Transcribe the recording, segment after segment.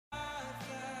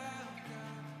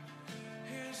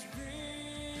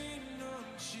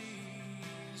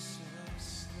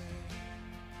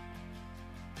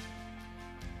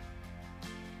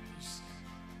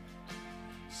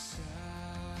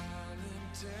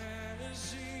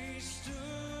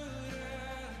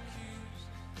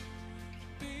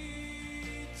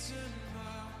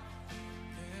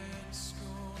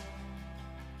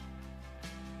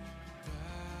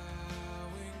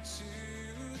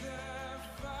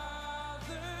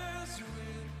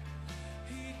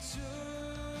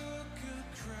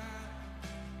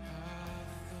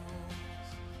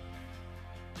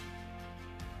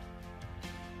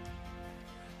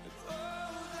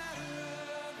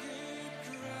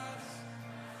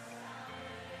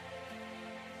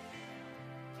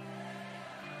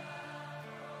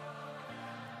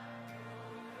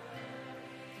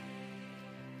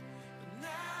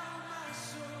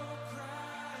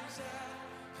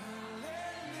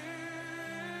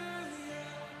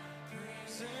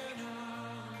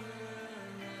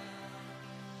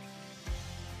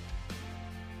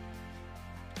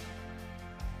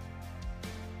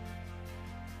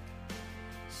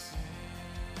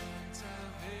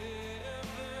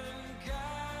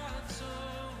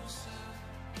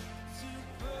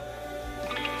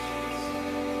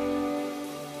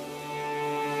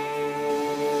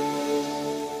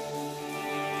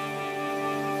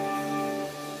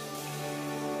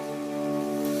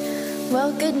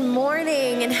Well, good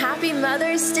morning and happy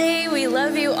Mother's Day. We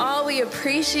love you all. We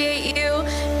appreciate you.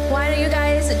 Why don't you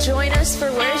guys join us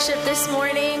for worship this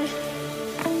morning?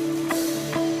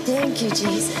 Thank you,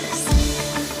 Jesus.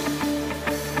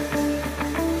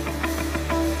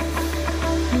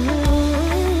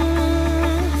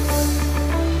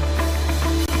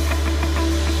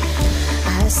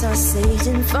 I saw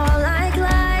Satan fall like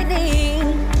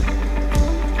lightning.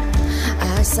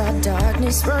 I saw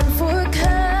darkness run for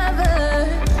cover,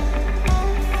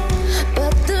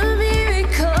 but the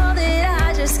miracle that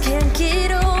I just can't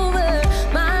get over,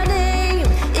 my name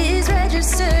is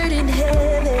registered in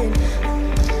heaven.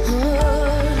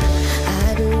 Oh,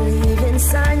 I believe in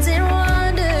signs and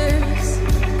wonders.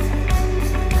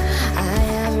 I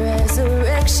have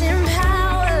resurrection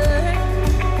power.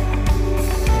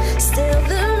 Still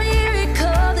the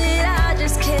miracle that I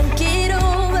just can't get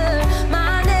over,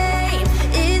 my name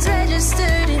is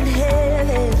registered in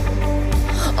heaven.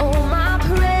 Oh, my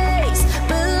praise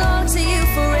belongs to you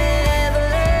forever.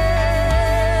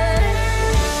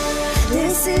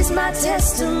 This is my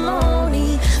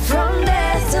testimony from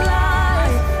death to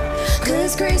life,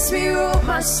 'cause grace rewrote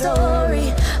my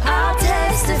story. I'll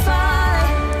testify,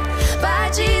 by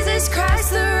Jesus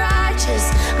Christ the righteous,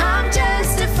 I'm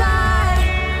justified.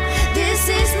 This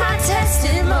is my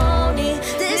testimony.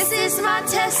 This is my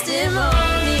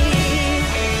testimony.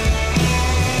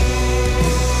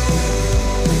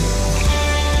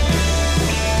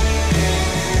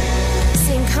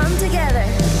 Sing, come together.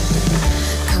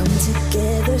 Come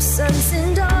together, sons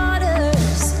and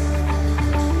daughters,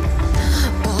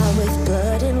 bought with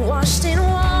blood and washed in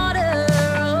water.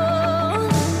 Oh,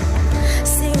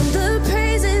 sing the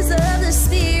praises of the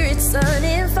Spirit, Son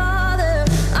and Father.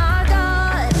 Our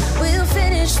God will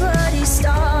finish what He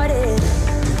started.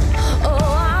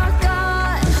 Oh, our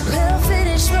God will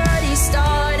finish what He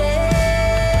started.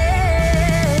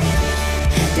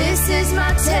 This is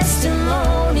my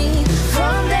testimony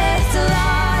from death to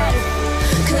life,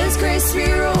 'cause grace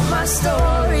rewrote my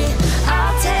story.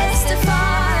 I'll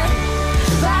testify,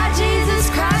 by Jesus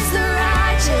Christ the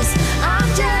righteous, I'm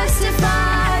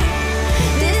justified.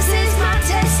 This is my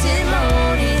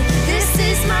testimony. This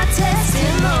is my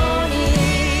testimony.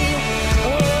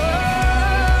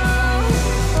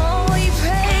 Oh, we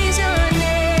praise your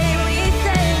name. We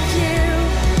thank you.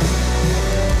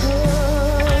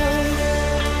 Oh,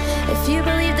 if you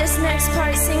believe this next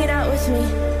part, sing it out with me.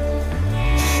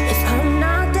 If I'm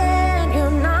not there,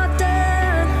 you're not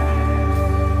done.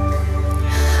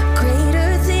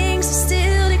 Greater things are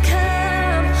still to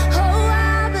come. Oh,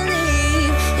 I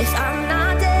believe. If I'm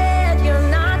not dead, you're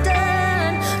not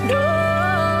done. No.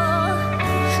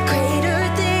 Greater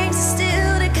things are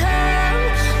still to come.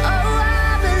 Oh, I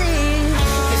believe.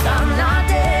 If I'm not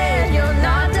dead, you're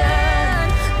not done.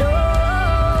 No.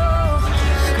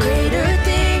 Greater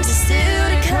things are still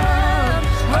to come.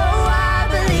 Oh, I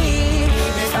believe.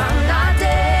 If I'm not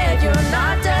dead, you're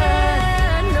not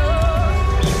done. No.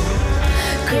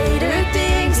 Greater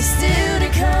things are still to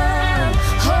come.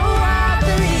 Oh, I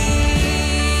believe.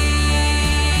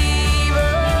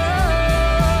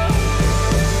 Oh.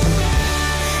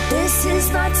 This is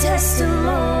my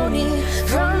testimony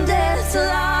from death to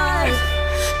life,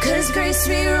 'cause grace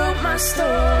rewrote my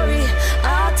story.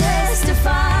 I'll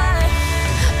testify,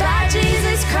 by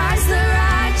Jesus Christ the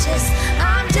righteous,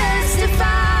 I'm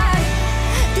justified.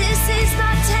 This is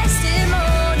my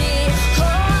testimony.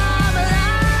 Oh, I'm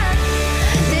alive.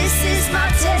 This is my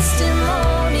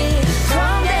testimony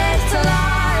from death to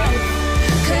life,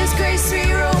 'cause grace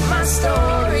rewrote my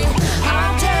story.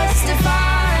 I'll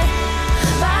testify,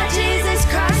 by Jesus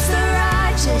Christ the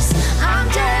righteous, I'm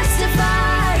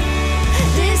justified.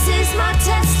 This is my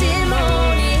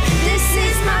testimony. This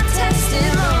is my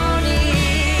testimony.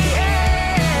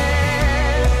 Yeah.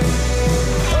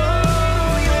 Oh,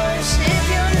 we worship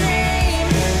your name.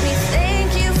 We thank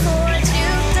you for what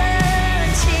you've done,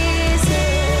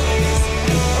 Jesus.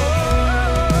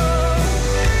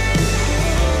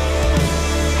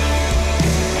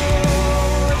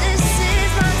 Oh, this is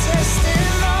my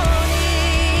testimony.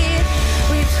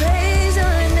 We praise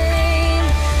your name.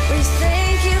 We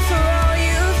thank you for all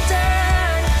you've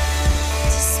done,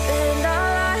 to spend our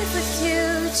life with you,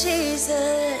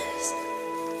 Jesus.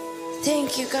 Thank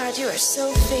you, God. You are so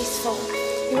faithful.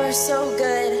 You are so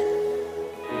good.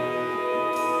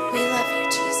 We love you,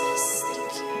 Jesus.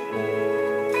 Thank you.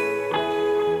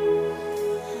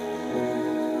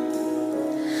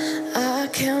 I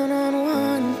count on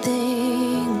one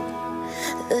thing: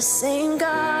 the same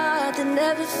God that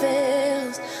never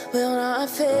fails will not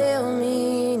fail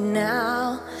me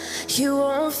now. You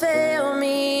won't fail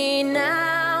me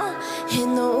now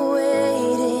in the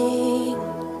waiting.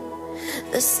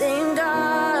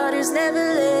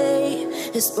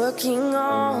 is working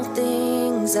all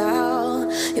things out.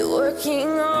 You're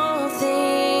working all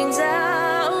things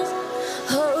out.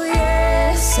 Oh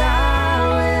yes, I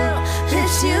will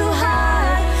lift you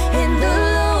high in the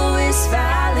lowest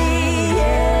valley.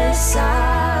 Yes,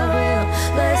 I will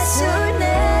bless your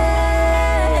name.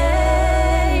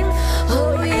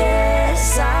 Oh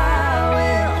yes, I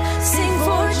will sing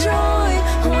for joy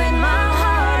when my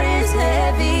heart is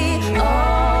heavy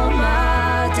all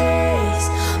my days.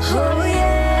 Oh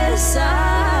yes, I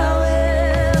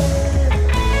will.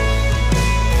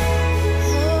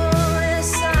 Oh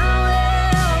yes, I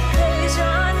will praise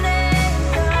your name,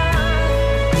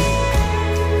 God.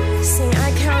 Sing, I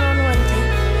count on one thing.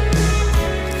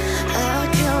 I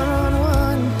count on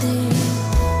one thing.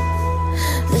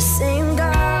 The same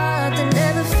God that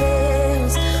never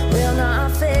fails will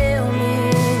not fail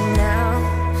me now.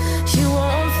 You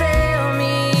won't fail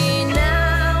me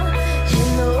now in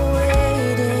the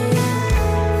waiting.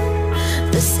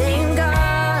 The same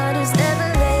God who's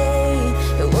never late.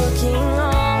 You're working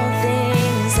all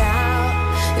things out.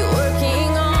 You're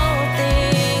working all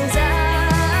things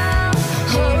out.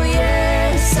 Oh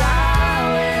yes, I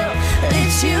will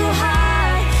lift you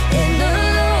high in the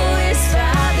lowest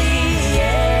valley.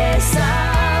 Yes, I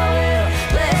will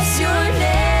bless your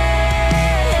name.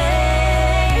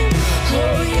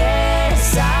 Oh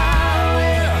yes, I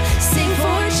will sing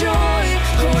for joy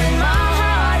when my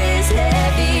heart is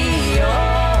heavy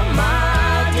all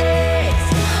my days.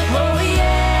 Oh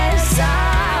yes, I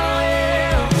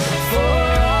will for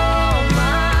all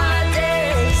my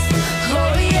days.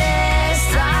 Oh yes,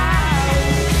 I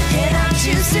will. And I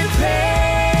choose to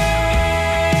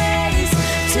praise,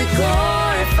 to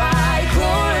glorify,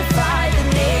 glorify the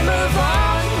name of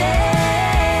all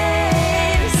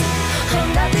names.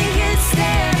 Nothing can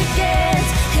stand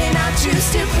against, and I choose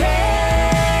to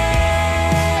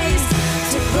praise,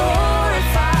 to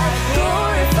glorify,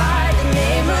 glorify the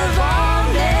name of all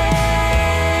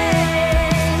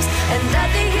names. And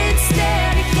nothing can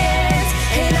stand against,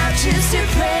 and I choose to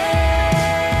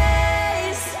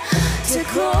praise, to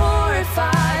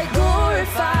glorify,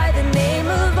 glorify the name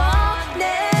of all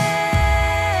names.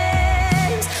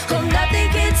 Oh, nothing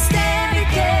can stand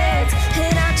against,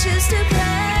 and I choose to praise,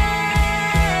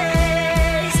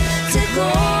 to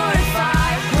glorify,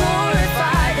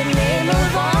 glorify the name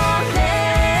of all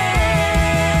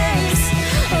names.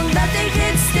 Oh, nothing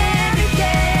can stand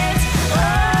against. Oh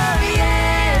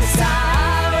yes, I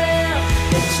will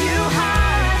lift you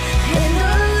high in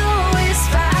the lowest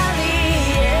valley.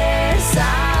 Yes, I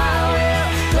will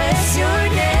bless your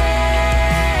name.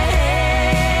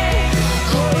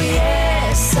 Oh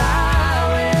yes, I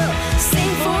will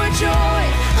sing for joy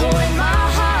when my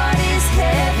heart is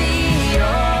heavy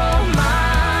all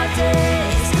my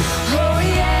days. Oh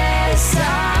yes, I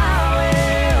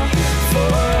will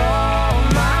for all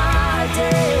my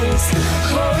days.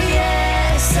 Oh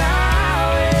yes, I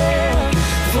will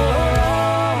for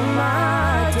all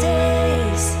my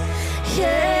days.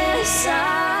 Yes, I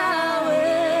will.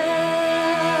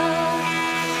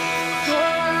 Oh, I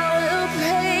will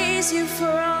praise you for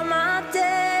all my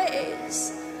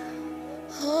days.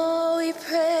 Oh, we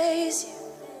praise you.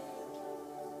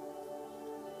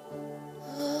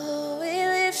 Oh, we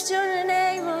lift your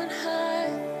name on high.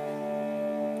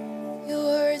 You're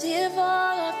worthy of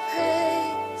all our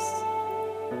praise.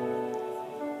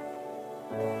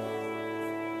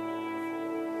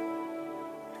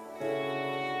 Oh,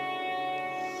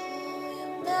 you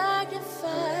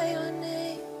magnify your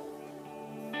name.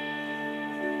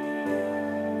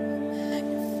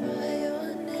 Magnify your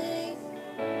name.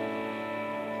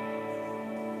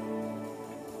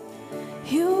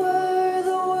 You were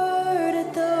the Word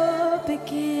at the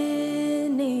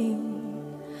beginning,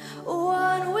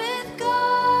 one with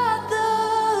God the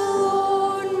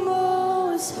Lord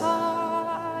Most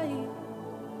High.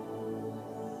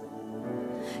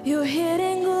 Your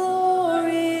hidden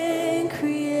glory in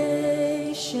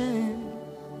creation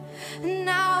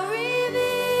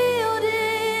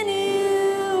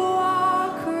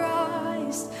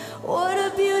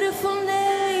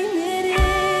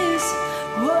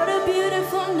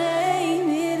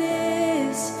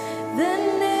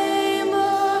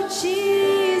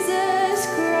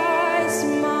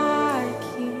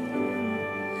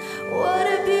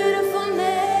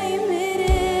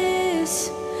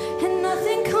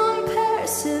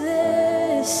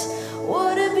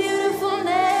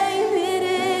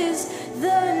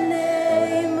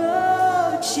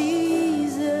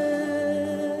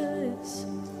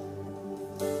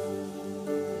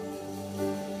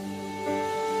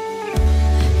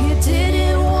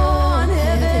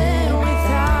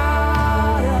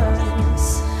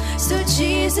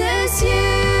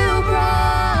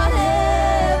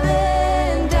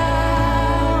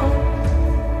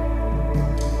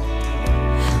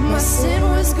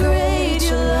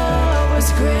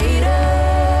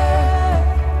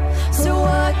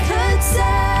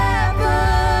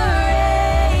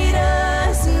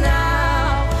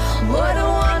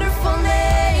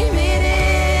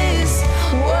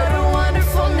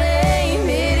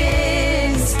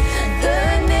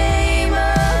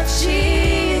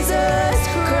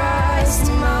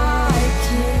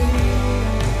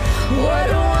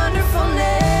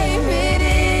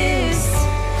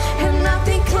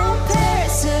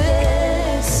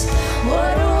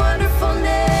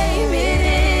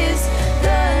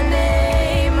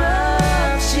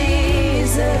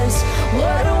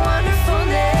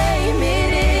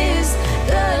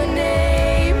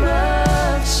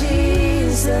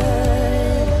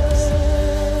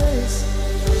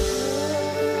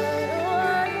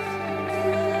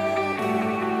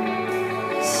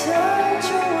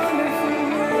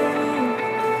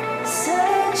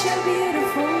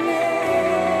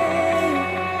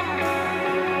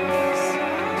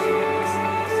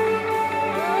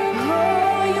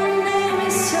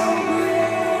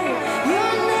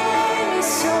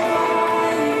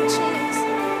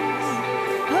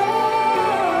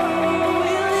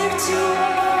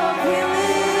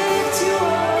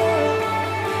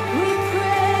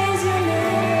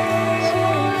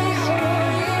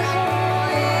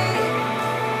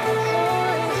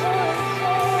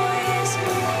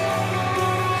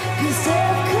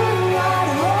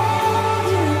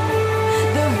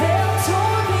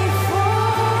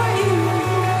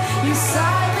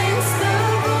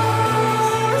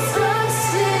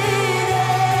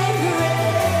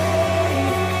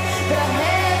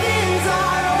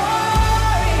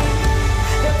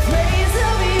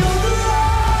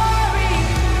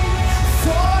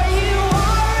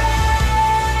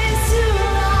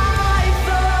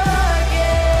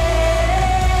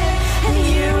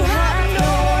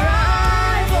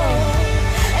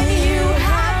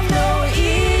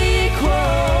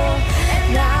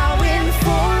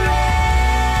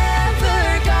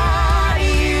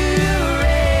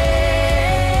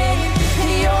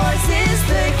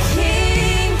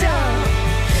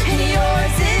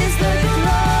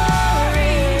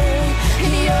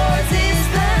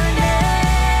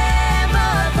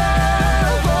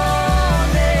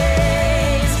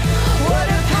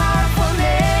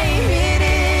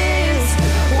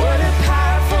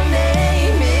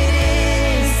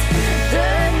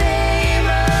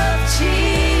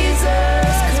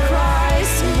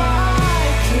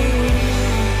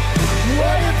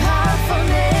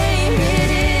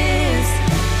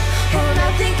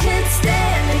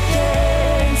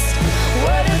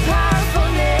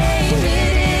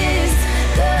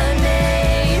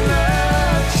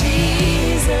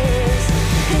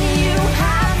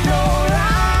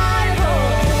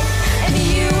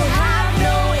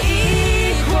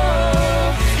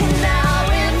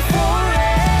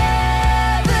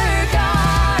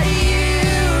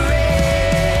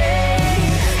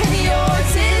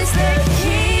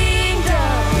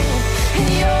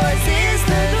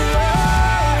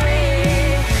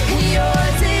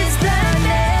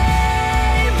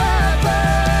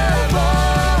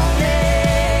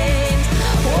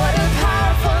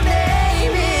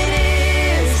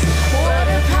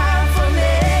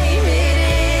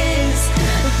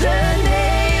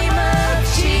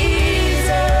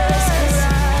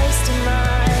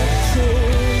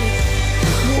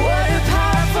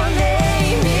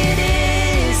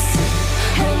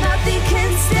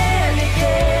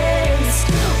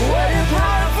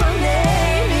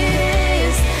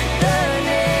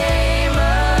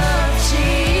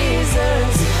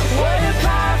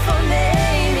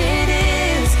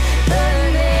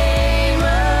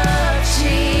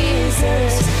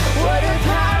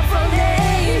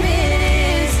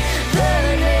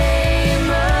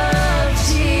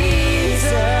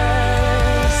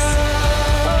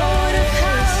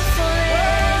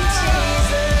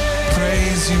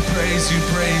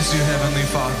Praise you, Heavenly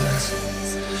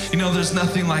Father. You know, there's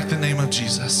nothing like the name of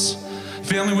Jesus.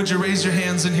 Family, would you raise your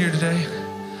hands in here today?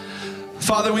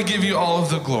 Father, we give you all of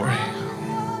the glory,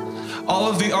 all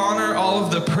of the honor, all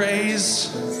of the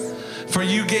praise, for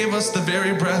you gave us the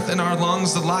very breath in our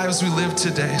lungs, the lives we live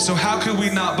today. So how could we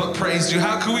not but praise you?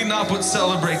 How could we not but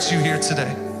celebrate you here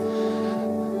today?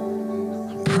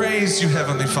 Praise you,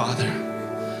 Heavenly Father.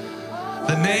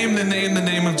 The name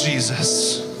of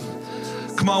Jesus.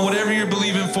 Come on, whatever you're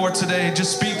believing for today,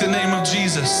 just speak the name of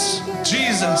Jesus.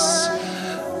 Jesus.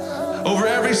 Over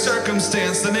every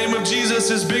circumstance, the name of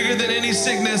Jesus is bigger than any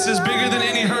sickness, is bigger than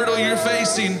any hurdle you're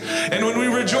facing. And when we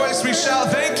rejoice, we shout,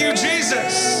 thank you,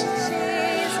 Jesus.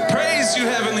 Praise you,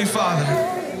 Heavenly Father.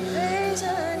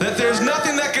 That there's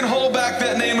nothing that can hold back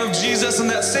that name of Jesus, and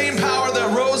that same power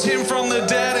that rose him from the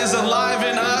dead is alive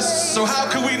in us. So how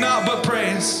could we not but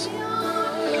praise?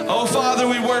 Oh, Father,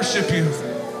 we worship you.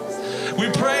 We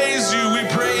praise you, we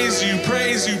praise you,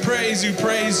 praise you, praise you,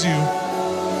 praise you.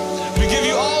 We give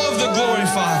you all of the glory,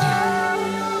 Father.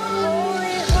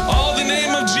 All the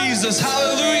name of Jesus,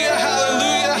 hallelujah,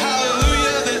 hallelujah,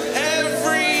 hallelujah. That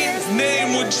every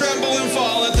name would tremble and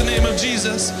fall at the name of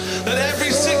Jesus. That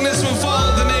every sickness would fall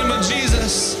at the name of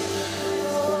Jesus.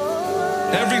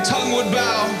 Every tongue would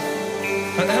bow,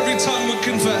 and every tongue would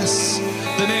confess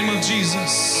the name of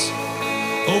Jesus.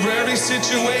 Over every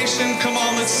situation, come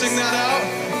on, let's sing that out.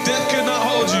 Death could not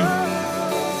hold you.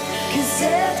 'Cause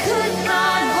death could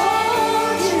not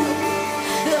hold you.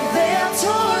 The veil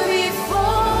tore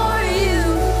before you.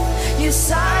 You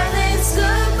silenced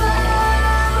the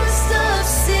boast of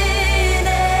sin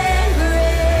and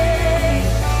grave.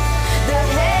 The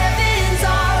heavens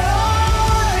are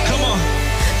roaring. Come on.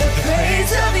 The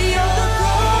praise of your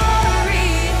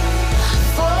glory.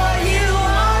 For you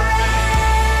are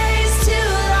raised to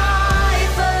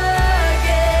life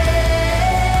again.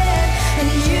 And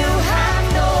you have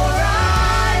no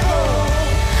rival.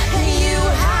 And you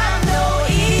have no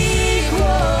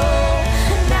equal.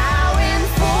 Now and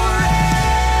forever,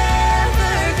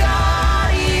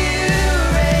 God, you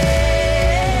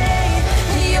reign.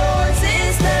 And yours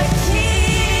is the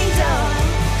kingdom.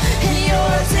 And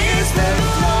yours is the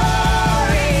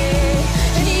glory.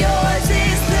 And yours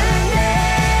is the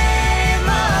name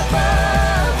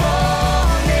above all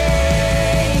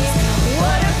names.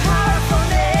 What a powerful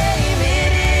name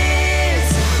it is.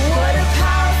 What a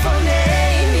powerful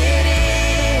name it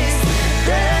is.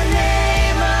 The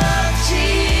name of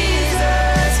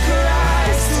Jesus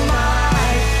Christ, my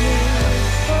King.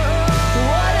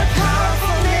 What a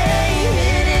powerful name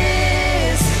it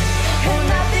is. And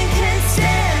nothing can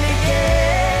stand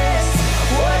against.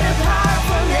 What a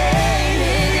powerful name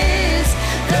it is.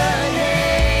 The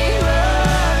name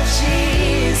of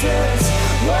Jesus.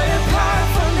 What a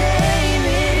powerful name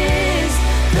it is.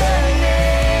 The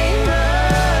name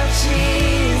of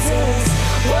Jesus.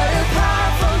 What a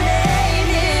powerful name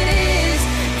it is.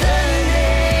 The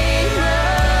name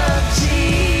of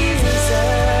Jesus.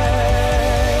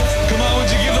 Come on, would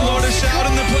you give the Lord a shout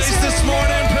in the place this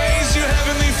morning? Praise you,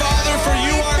 Heavenly Father, for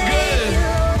you are good.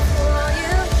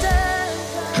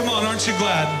 Come on, aren't you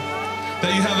glad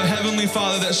that you have a Heavenly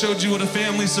Father that showed you what a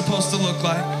family's supposed to look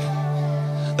like?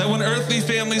 That when earthly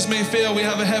families may fail, we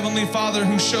have a Heavenly Father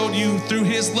who showed you through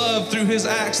his love, through his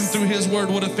acts, and through his word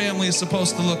what a family is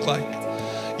supposed to look like.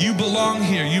 You belong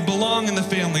here. You belong in the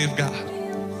family of God.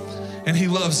 And he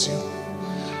loves you.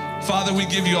 Father, we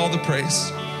give you all the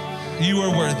praise. You are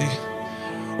worthy.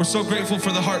 We're so grateful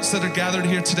for the hearts that are gathered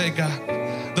here today, God.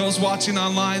 Those watching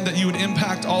online, that you would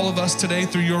impact all of us today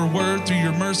through your word, through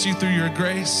your mercy, through your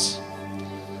grace.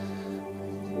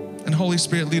 And Holy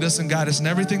Spirit, lead us and guide us in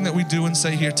everything that we do and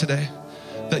say here today,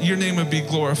 that your name would be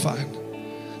glorified,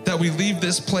 that we leave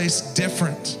this place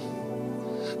different,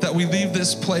 that we leave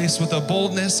this place with a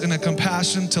boldness and a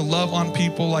compassion to love on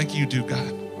people like you do,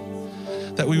 God,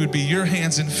 that we would be your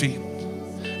hands and feet,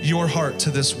 your heart to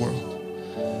this world.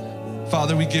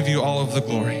 Father, we give you all of the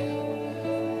glory.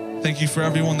 Thank you for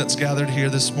everyone that's gathered here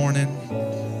this morning.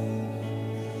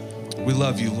 We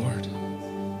love you, Lord.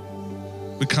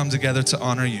 We come together to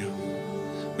honor you.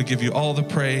 We give you all the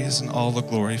praise and all the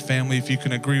glory. Family, if you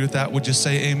can agree with that, would you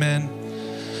say amen?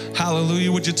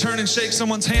 Hallelujah. Would you turn and shake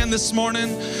someone's hand this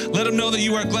morning? Let them know that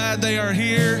you are glad they are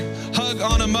here. Hug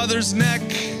on a mother's neck.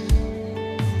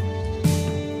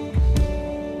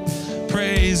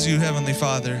 Praise you, Heavenly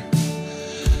Father.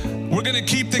 We're gonna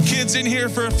keep the kids in here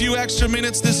for a few extra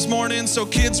minutes this morning. So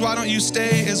kids, why don't you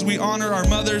stay as we honor our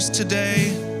mothers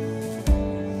today?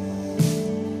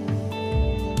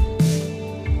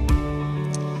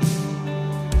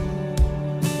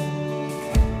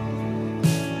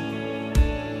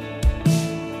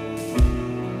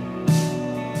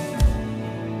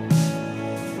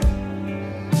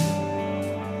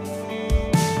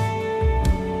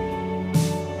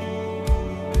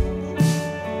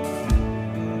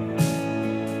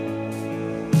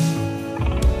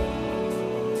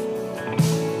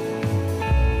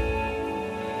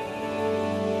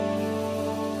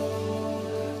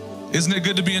 Isn't it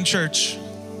good to be in church?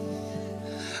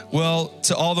 Well,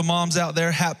 to all the moms out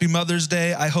there, happy Mother's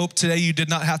Day. I hope today you did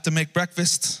not have to make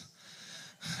breakfast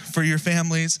for your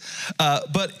families.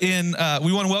 But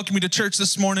we want to welcome you to church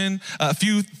this morning. A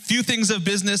few things of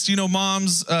business. You know,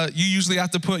 moms, you usually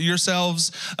have to put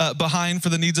yourselves behind for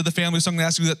the needs of the family. So I'm going to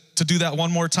ask you to do that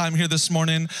one more time here this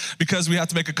morning, because we have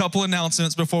to make a couple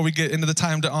announcements before we get into the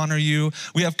time to honor you.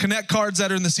 We have connect cards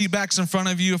that are in the seat backs in front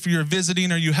of you. If you're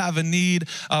visiting or you have a need,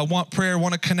 want prayer,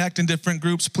 want to connect in different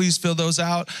groups, please fill those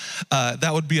out.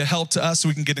 That would be a help to us so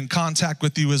we can get in contact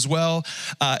with you as well.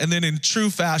 And then in true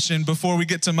fashion, before we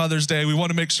get to Mother's Day, we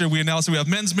want to make sure we announce that we have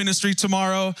men's ministry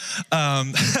tomorrow.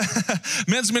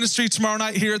 Men's ministry tomorrow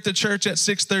night here at the church at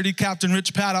 6:30. Captain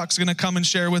Rich Paddock's going to come and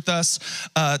share with us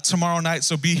tomorrow night,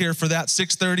 so be here for that.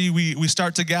 6:30, we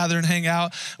start to gather and hang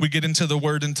out. We get into the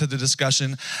word, into the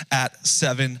discussion at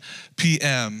 7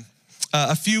 p.m.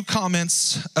 A few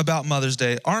comments about Mother's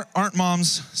Day. Aren't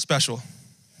moms special?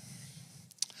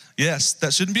 Yes,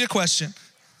 that shouldn't be a question.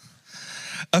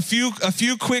 A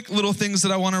few quick little things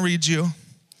that I want to read you.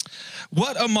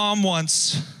 What a mom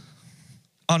wants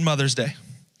on Mother's Day: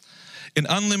 an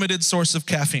unlimited source of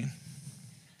caffeine,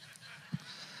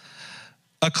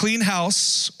 a clean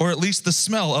house, or at least the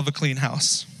smell of a clean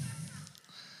house,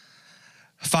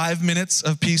 5 minutes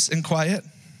of peace and quiet,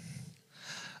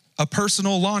 a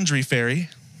personal laundry fairy,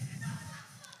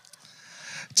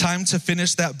 time to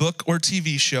finish that book or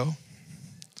TV show,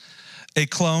 a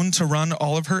clone to run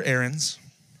all of her errands,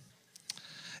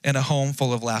 and a home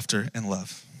full of laughter and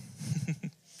love.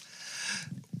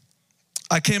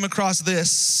 I came across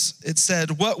this. It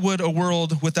said, what would a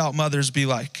world without mothers be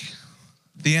like?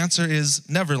 The answer is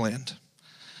Neverland.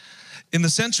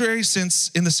 Century, since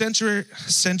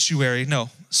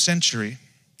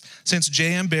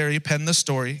J.M. Barrie penned the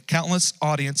story, countless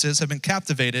audiences have been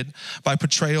captivated by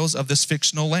portrayals of this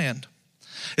fictional land.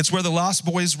 It's where the lost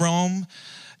boys roam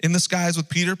in the skies with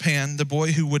Peter Pan, the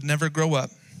boy who would never grow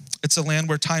up. It's a land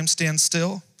where time stands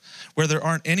still, where there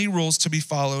aren't any rules to be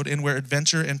followed, and where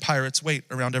adventure and pirates wait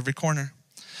around every corner.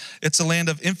 It's a land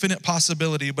of infinite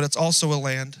possibility, but it's also a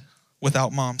land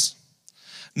without moms.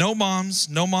 No moms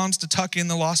to tuck in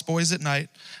the lost boys at night,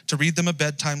 to read them a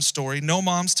bedtime story. No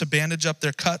moms to bandage up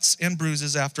their cuts and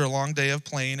bruises after a long day of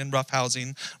playing and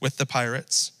roughhousing with the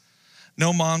pirates.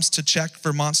 No moms to check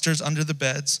for monsters under the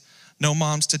beds. No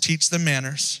moms to teach them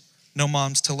manners. No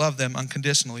moms to love them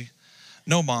unconditionally.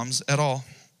 No moms at all.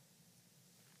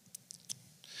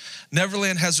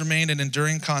 Neverland has remained an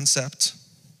enduring concept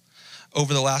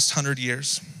over the last 100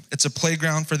 years. It's a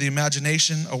playground for the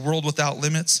imagination, a world without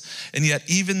limits, and yet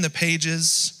even the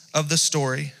pages of the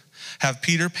story have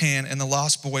Peter Pan and the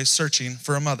lost boys searching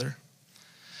for a mother.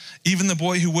 Even the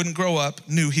boy who wouldn't grow up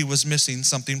knew he was missing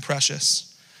something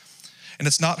precious. And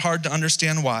it's not hard to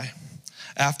understand why.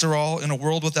 After all, in a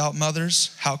world without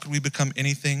mothers, how could we become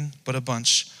anything but a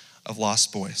bunch of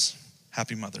lost boys?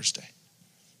 Happy Mother's Day.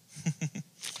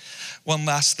 One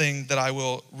last thing that I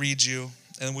will read you,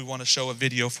 and we want to show a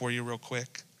video for you real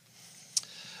quick.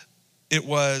 It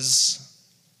was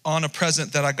on a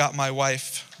present that I got my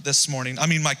wife this morning.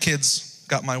 My kids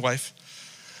got my wife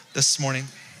this morning.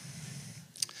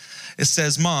 It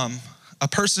says, Mom, a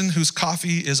person whose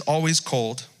coffee is always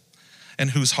cold and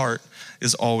whose heart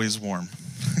is always warm.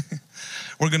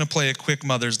 We're going to play a quick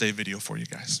Mother's Day video for you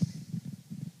guys.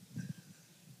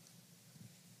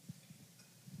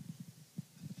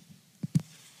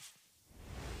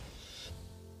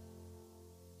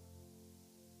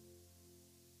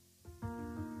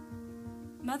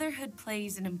 Motherhood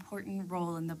plays an important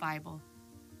role in the Bible.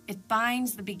 It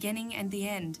binds the beginning and the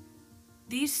end.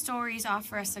 These stories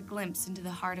offer us a glimpse into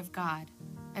the heart of God,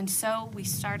 and so we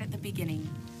start at the beginning.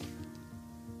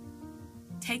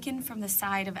 Taken from the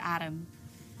side of Adam,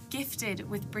 gifted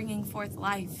with bringing forth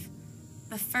life,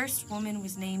 the first woman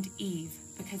was named Eve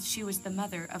because she was the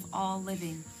mother of all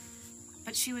living.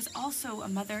 But she was also a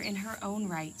mother in her own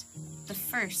right, the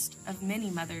first of many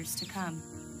mothers to come.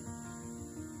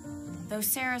 Though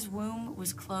Sarah's womb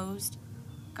was closed,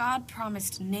 God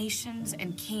promised nations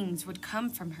and kings would come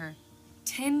from her.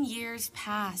 10 years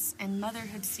pass, and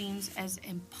motherhood seems as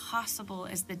impossible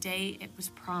as the day it was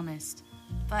promised.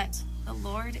 But the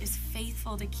Lord is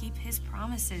faithful to keep his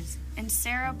promises, and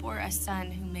Sarah bore a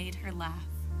son who made her laugh.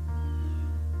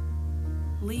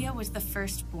 Leah was the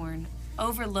firstborn,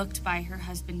 overlooked by her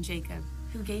husband Jacob,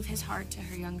 who gave his heart to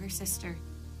her younger sister.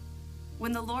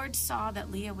 When the Lord saw that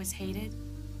Leah was hated,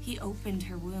 he opened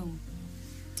her womb.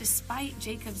 Despite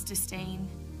Jacob's disdain,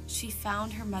 she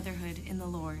found her motherhood in the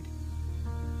Lord.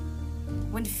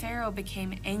 When Pharaoh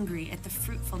became angry at the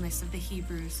fruitfulness of the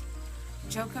Hebrews,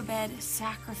 Jochebed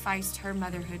sacrificed her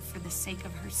motherhood for the sake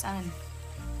of her son.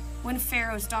 When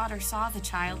Pharaoh's daughter saw the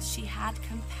child, she had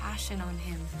compassion on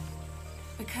him.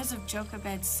 Because of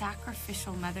Jochebed's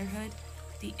sacrificial motherhood,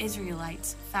 the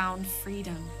Israelites found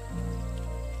freedom.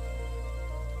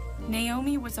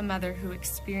 Naomi was a mother who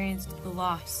experienced the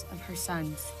loss of her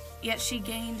sons, yet she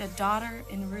gained a daughter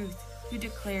in Ruth who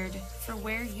declared, "For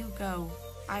where you go,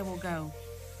 I will go.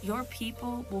 Your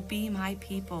people will be my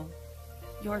people.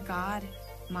 Your God,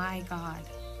 my God."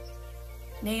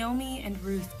 Naomi and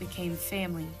Ruth became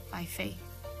family by faith.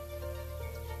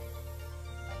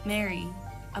 Mary,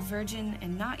 a virgin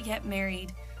and not yet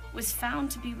married, was found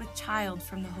to be with child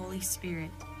from the Holy Spirit.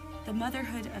 The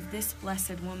motherhood of this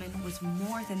blessed woman was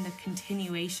more than the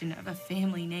continuation of a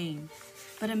family name,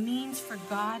 but a means for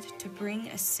God to bring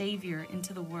a Savior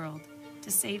into the world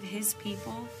to save his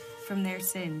people from their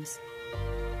sins.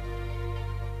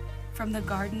 From the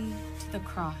garden to the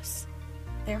cross,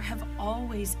 there have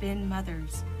always been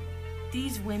mothers.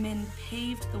 These women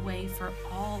paved the way for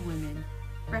all women,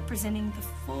 representing the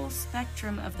full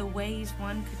spectrum of the ways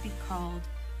one could be called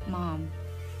mom.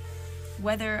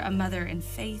 Whether a mother in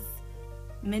faith,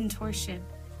 mentorship,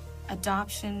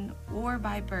 adoption, or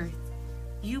by birth,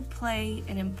 you play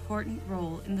an important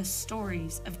role in the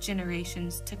stories of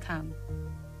generations to come.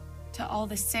 To all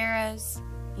the Sarahs,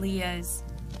 Leahs,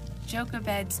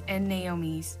 Jochebeds, and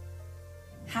Naomis,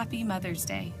 happy Mother's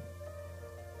Day.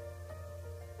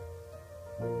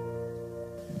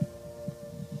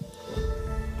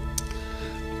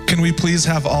 Can we please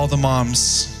have all the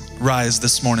moms rise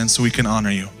this morning so we can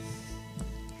honor you?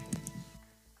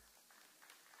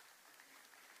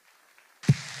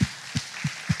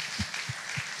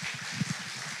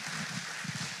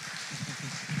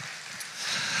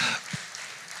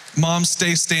 Moms,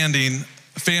 stay standing.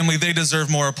 Family, they deserve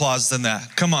more applause than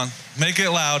that. Come on, make it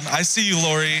loud. I see you,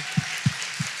 Lori.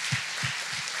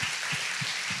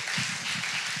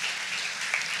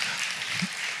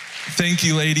 Thank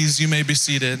you, ladies. You may be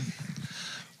seated.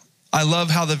 I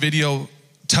love how the video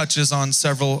touches on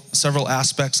several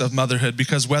aspects of motherhood,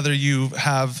 because whether you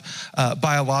have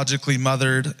biologically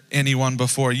mothered anyone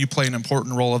before, you play an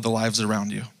important role of the lives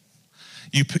around you.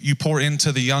 You pour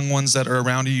into the young ones that are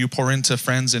around you, you pour into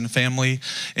friends and family,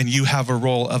 and you have a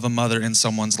role of a mother in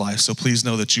someone's life. So please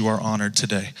know that you are honored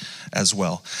today as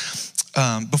well.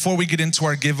 Before we get into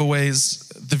our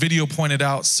giveaways, the video pointed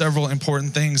out several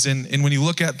important things. And when you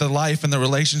look at the life and the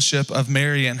relationship of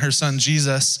Mary and her son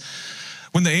Jesus,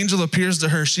 when the angel appears to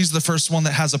her, she's the first one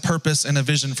that has a purpose and a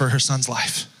vision for her son's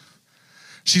life.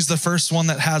 She's the first one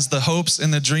that has the hopes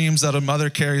and the dreams that a mother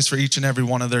carries for each and every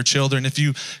one of their children. If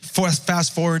you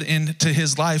fast forward into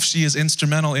his life, she is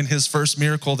instrumental in his first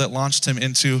miracle that launched him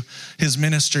into his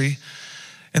ministry.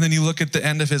 And then you look at the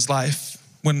end of his life,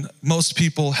 when most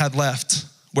people had left,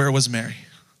 where was Mary?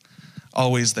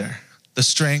 Always there. The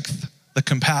strength, the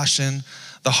compassion,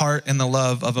 the heart, and the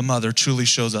love of a mother truly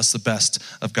shows us the best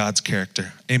of God's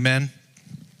character. Amen.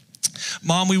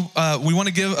 Mom, we want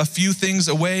to give a few things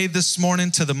away this morning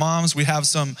to the moms. We have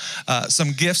some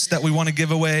gifts that we want to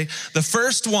give away. The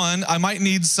first one, I might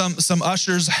need some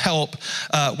ushers' help.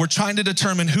 We're trying to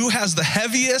determine who has the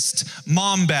heaviest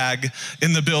mom bag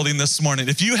in the building this morning.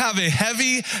 If you have a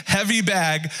heavy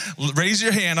bag, raise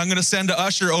your hand. I'm going to send an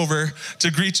usher over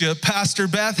to greet you. Pastor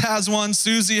Beth has one.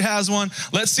 Susie has one.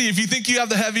 Let's see if you think you have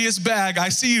the heaviest bag. I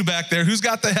see you back there. Who's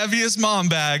got the heaviest mom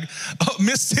bag? Oh,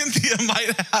 Miss Cynthia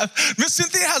might have. Miss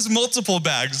Cynthia has multiple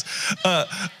bags.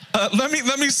 Let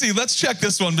me see. Let's check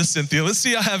this one, Miss Cynthia. Let's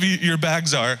see how heavy your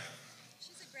bags are. She's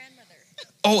a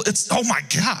grandmother. Oh my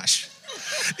gosh.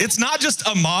 It's not just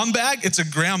a mom bag, it's a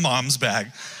grandmom's bag.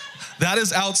 That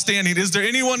is outstanding. Is there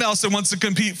anyone else that wants to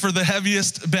compete for the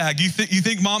heaviest bag? You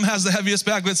think mom has the heaviest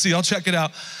bag? Let's see, I'll check it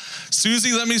out.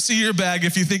 Susie, let me see your bag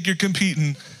if you think you're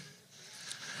competing.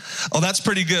 Oh, that's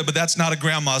pretty good, but that's not a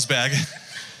grandma's bag.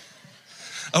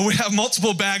 Oh, we have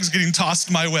multiple bags getting tossed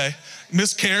my way.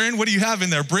 Miss Karen, what do you have in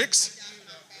there? Bricks?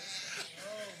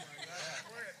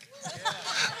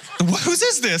 Whose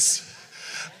is this?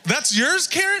 That's yours,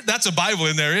 Karen? That's a Bible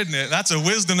in there, isn't it? That's a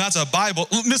wisdom, that's a Bible.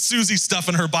 Miss Susie's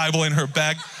stuffing her Bible in her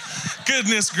bag.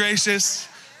 Goodness gracious.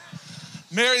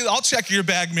 Mary, I'll check your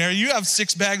bag, Mary. You have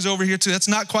 6 bags over here too. That's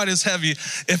not quite as heavy.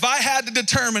 If I had to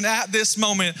determine at this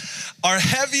moment, our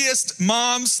heaviest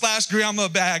mom/grandma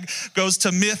bag goes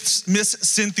to Miss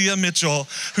Cynthia Mitchell,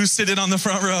 who's sitting on the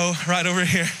front row right over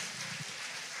here.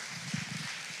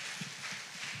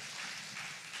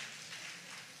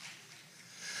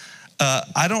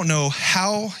 I don't know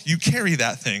how you carry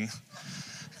that thing.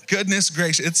 Goodness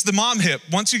gracious, it's the mom hip.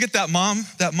 Once you get that mom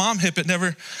hip, it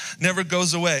never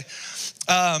goes away.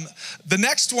 The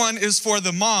next one is for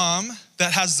the mom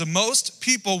that has the most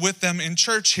people with them in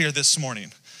church here this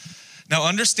morning. Now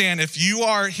understand, if you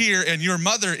are here and your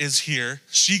mother is here,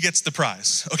 she gets the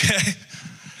prize, okay?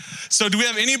 So do we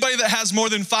have anybody that has more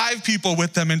than 5 people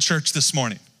with them in church this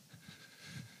morning?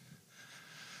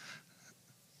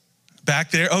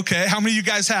 Back there, okay. How many of you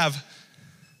guys have?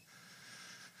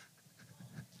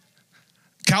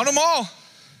 Count them all.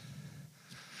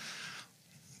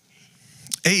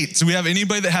 8. Do we have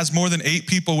anybody that has more than 8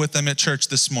 people with them at church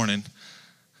this morning?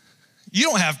 You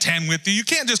don't have 10 with you. You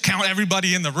can't just count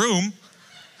everybody in the room.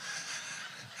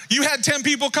 You had 10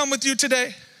 people come with you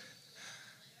today?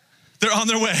 They're on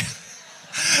their way.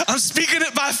 I'm speaking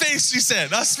it by faith, she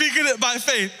said. I'm speaking it by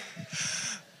faith.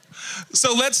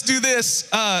 So let's do this.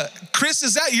 Chris,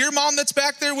 is that your mom that's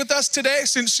back there with us today?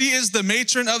 Since she is the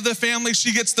matron of the family,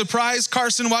 she gets the prize.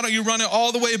 Carson, why don't you run it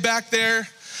all the way back there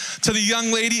to the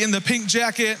young lady in the pink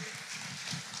jacket?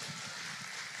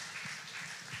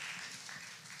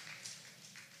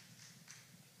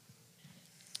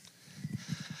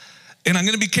 And I'm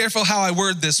gonna be careful how I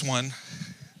word this one.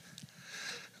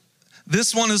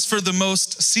 This one is for the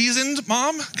most seasoned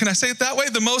mom. Can I say it that way?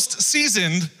 The most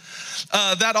seasoned.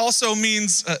 That also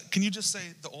means, can you just say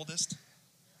the oldest?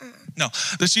 No,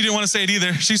 she didn't want to say it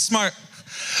either. She's smart.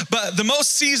 But the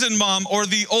most seasoned mom or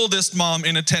the oldest mom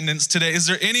in attendance today, is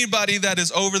there anybody that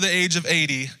is over the age of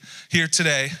 80 here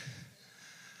today?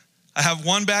 I have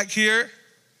one back here.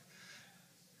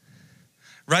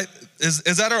 Right?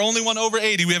 Is that our only one over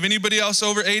 80? We have anybody else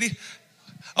over 80?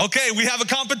 Okay, we have a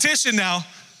competition now.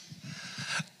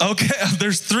 Okay,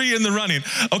 there's 3 in the running.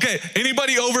 Okay,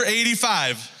 anybody over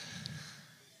 85?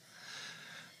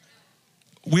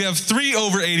 We have 3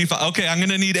 over 85. Okay, I'm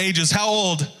gonna need ages. How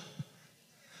old?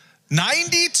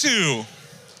 92.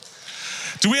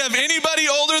 Do we have anybody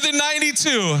older than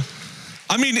 92?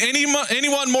 I mean,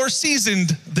 anyone more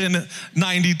seasoned than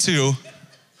 92?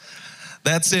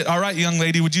 That's it. All right, young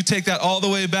lady, would you take that all the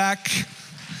way back?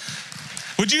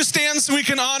 Would you stand so we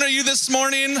can honor you this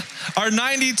morning? Our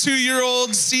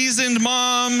 92-year-old seasoned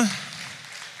mom.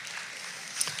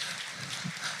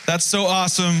 That's so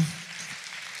awesome.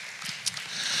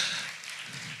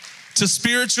 To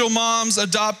spiritual moms,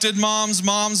 adopted moms,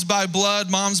 moms by blood,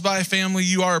 moms by family,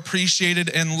 you are appreciated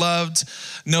and loved.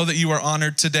 Know that you are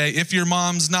honored today. If your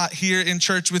mom's not here in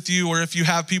church with you, or if you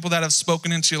have people that have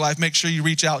spoken into your life, make sure you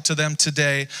reach out to them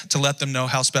today to let them know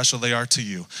how special they are to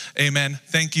you. Amen.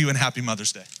 Thank you and happy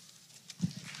Mother's Day.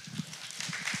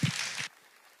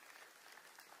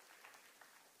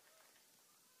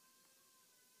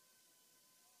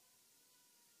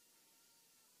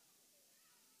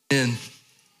 And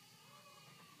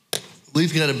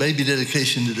we've got a baby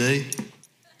dedication today.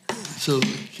 So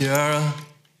Kiara,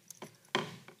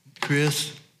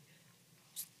 Chris,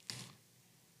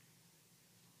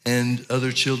 and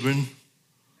other children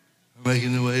are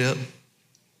making their way up.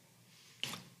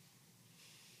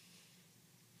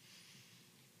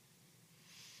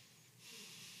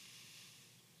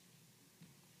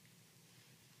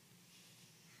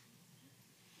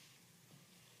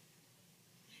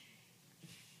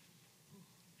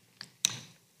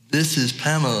 This is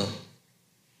Pamela.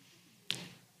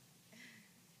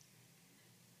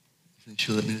 Think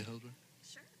she'll let me hold her?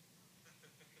 Sure.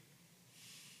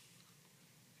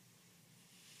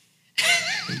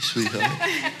 Hey, sweetheart.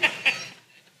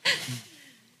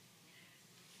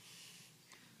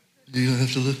 You don't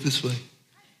have to look this way.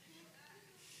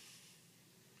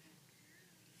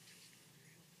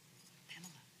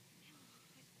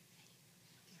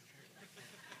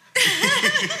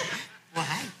 Well,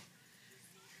 hi.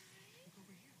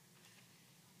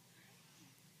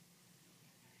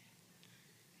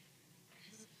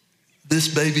 This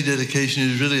baby dedication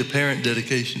is really a parent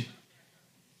dedication.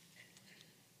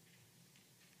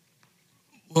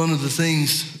 One of the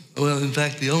things, well, in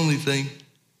fact, the only thing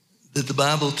that the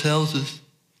Bible tells us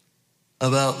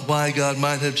about why God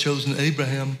might have chosen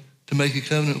Abraham to make a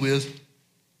covenant with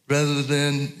rather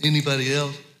than anybody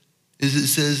else is it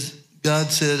says, God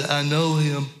said, I know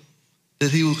him,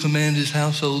 that he will command his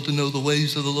household to know the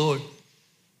ways of the Lord.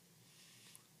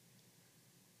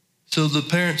 So the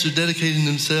parents are dedicating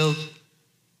themselves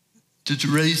to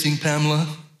raising Pamela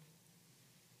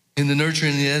in the nurture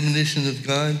and the admonition of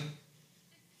God.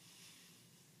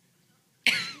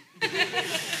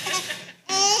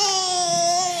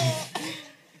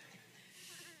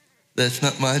 That's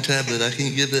not my tablet. I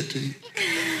can't give that to you.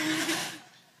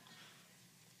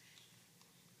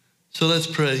 So let's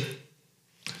pray.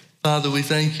 Father, we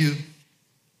thank you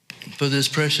for this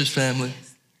precious family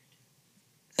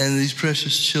and these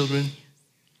precious children,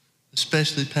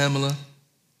 especially Pamela.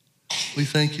 We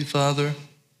thank you, Father,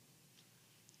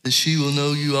 that she will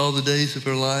know you all the days of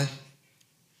her life,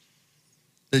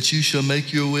 that you shall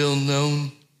make your will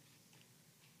known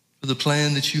for the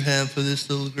plan that you have for this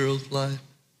little girl's life.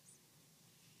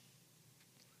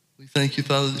 We thank you,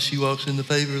 Father, that she walks in the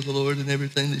favor of the Lord in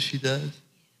everything that she does,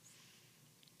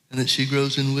 and that she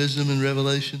grows in wisdom and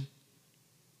revelation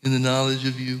in the knowledge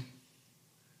of you.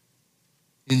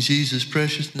 In Jesus'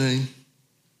 precious name,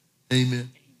 amen.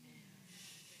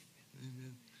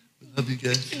 Amen. We love you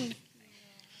guys.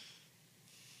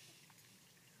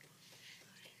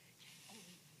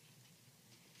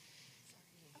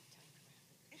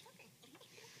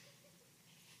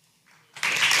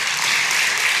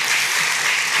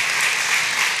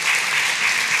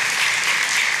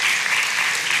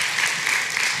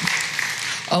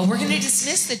 Oh, we're going to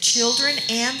dismiss the children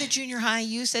and the junior high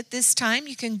youth at this time.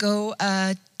 You can go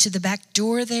to the back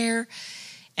door there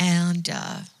and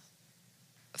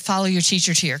follow your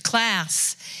teacher to your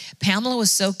class. Pamela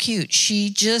was so cute. She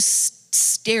just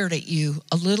stared at you,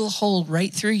 a little hole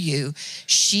right through you.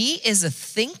 She is a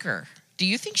thinker. Do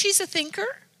you think she's a thinker?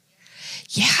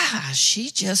 Yeah, she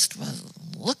just was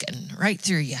looking right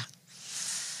through you.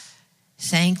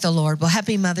 Thank the Lord. Well,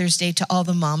 happy Mother's Day to all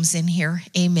the moms in here.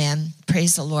 Amen.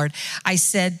 Praise the Lord. I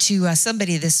said to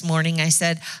somebody this morning, I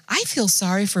said, I feel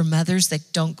sorry for mothers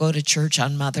that don't go to church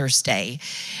on Mother's Day.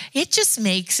 It just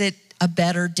makes it a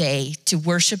better day to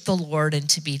worship the Lord and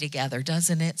to be together,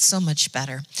 doesn't it? So much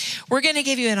better. We're going to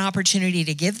give you an opportunity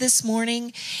to give this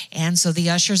morning. And so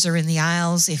the ushers are in the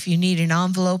aisles. If you need an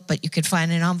envelope, but you could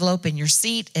find an envelope in your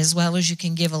seat, as well as you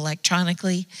can give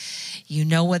electronically. You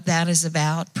know what that is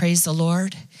about. Praise the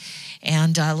Lord.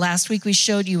 And last week we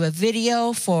showed you a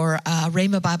video for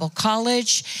Rhema Bible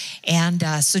College. And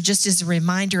so just as a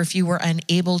reminder, if you were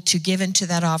unable to give into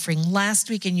that offering last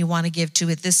week and you want to give to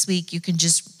it this week, you can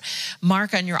just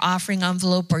mark on your offering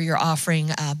envelope or your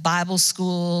offering Bible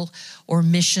school or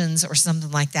missions or something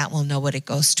like that. We'll know what it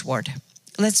goes toward.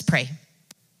 Let's pray.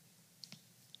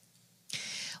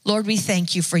 Lord, we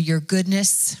thank you for your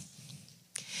goodness,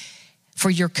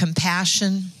 for your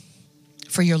compassion,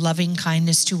 for your loving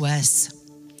kindness to us.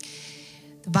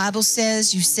 The Bible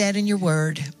says, you said in your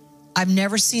word, I've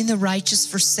never seen the righteous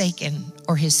forsaken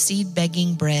or his seed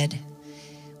begging bread.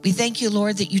 We thank you,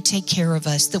 Lord, that you take care of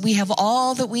us, that we have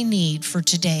all that we need for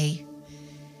today.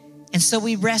 And so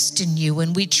we rest in you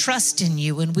and we trust in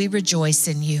you and we rejoice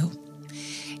in you.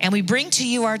 And we bring to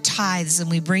you our tithes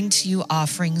and we bring to you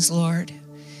offerings, Lord,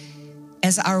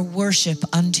 as our worship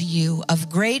unto you of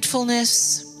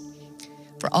gratefulness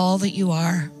for all that you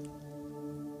are.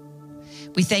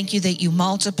 We thank you that you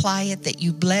multiply it, that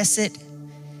you bless it.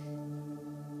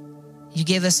 You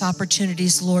give us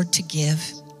opportunities, Lord, to give.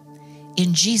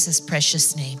 In Jesus'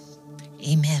 precious name,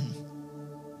 amen.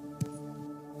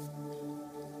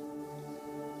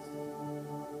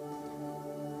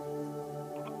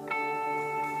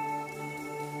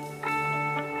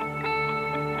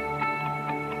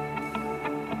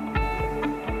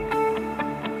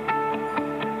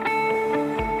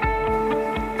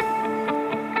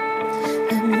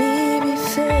 Let me be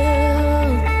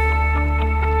filled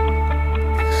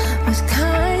with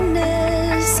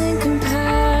kindness and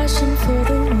compassion for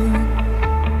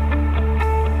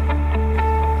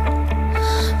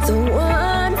the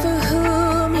one for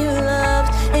whom you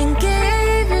loved and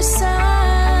gave your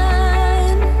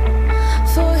Son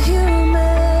for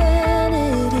humanity.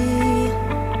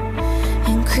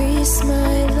 Increase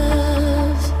my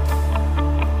love,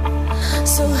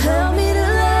 so help me to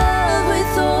love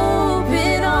with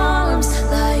open arms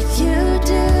like you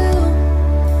do.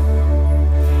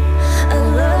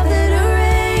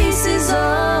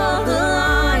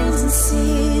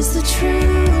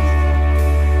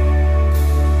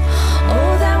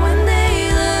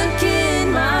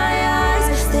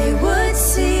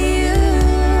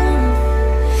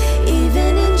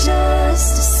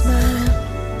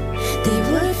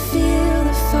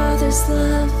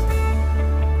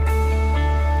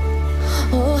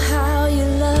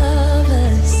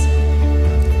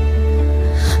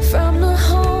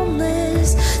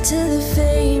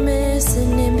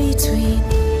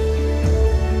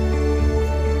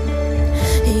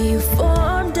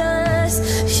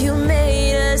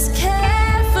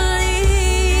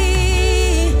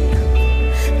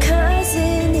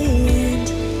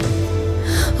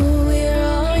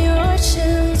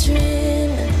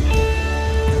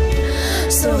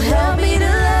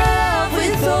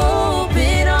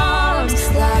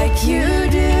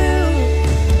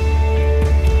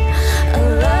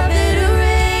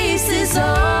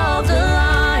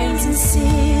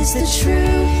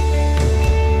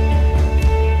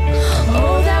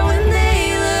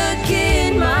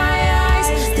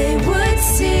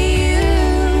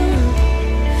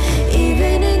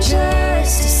 in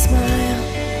just a smile,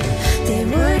 they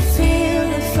would feel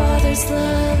the Father's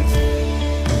love.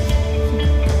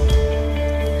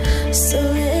 So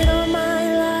let all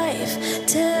my life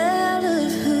tell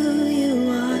of who you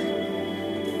are,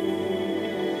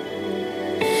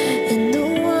 and the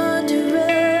wonder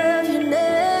of your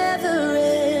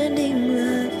never-ending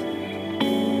love.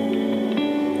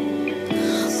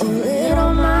 Oh, let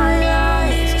all my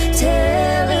life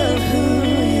tell of who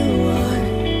you are,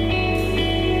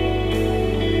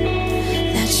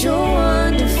 that you're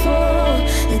wonderful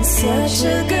and such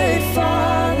a good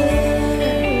Father.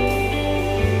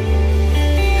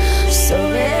 So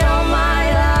let all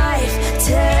my life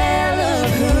tell of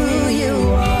who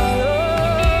you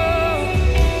are,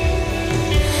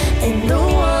 and the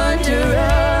wonder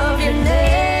of your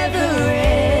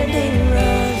never-ending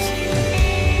love.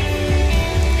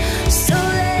 So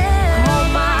let all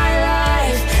my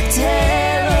life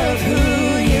tell of who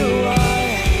you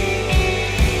are,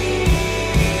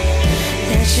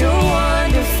 that you're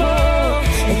wonderful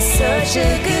and such a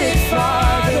good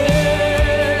Father.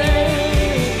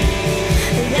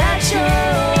 That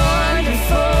you're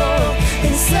wonderful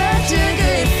and such a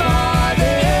good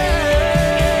Father.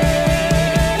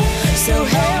 So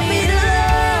help me to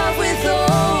love with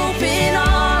open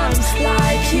arms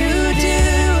like you do,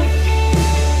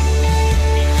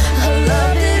 a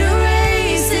love that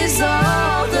erases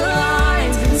all the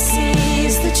lines and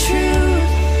sees the truth.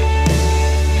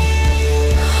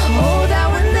 Oh, that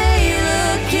when they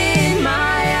look in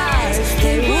my eyes,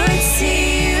 they would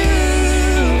see you.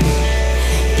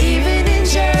 Even in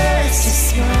just a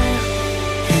smile,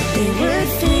 they would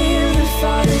feel the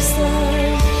Father's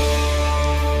love.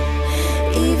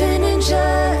 Even in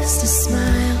just a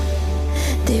smile,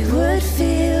 they would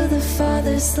feel the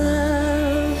Father's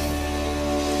love.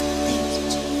 Thank you,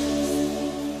 Jesus.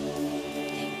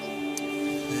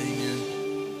 Amen.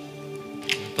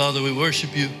 Father, we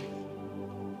worship you.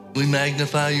 We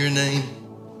magnify your name.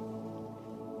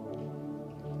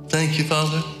 Thank you,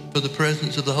 Father, for the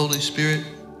presence of the Holy Spirit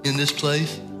in this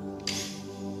place.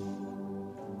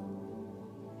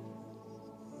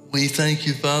 We thank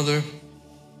you, Father,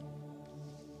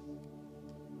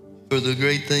 for the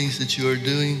great things that you are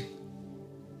doing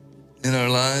in our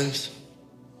lives,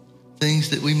 things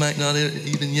that we might not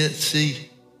even yet see.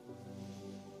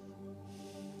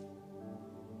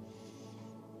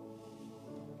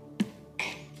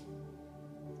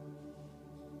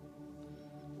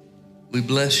 We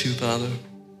bless you, Father.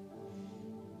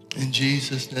 In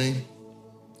Jesus' name,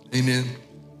 amen.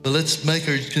 But let's make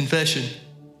our confession.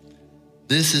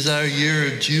 This is our year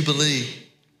of Jubilee.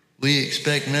 We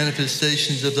expect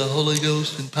manifestations of the Holy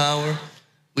Ghost and power.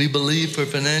 We believe for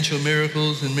financial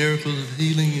miracles and miracles of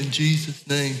healing in Jesus'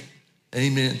 name.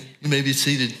 Amen. You may be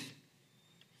seated.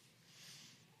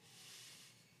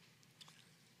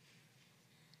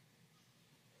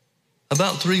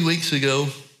 About 3 weeks ago,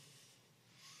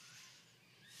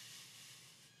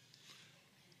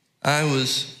 I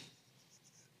was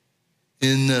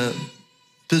in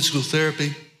physical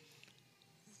therapy,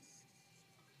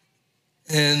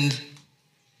 and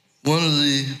one of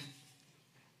the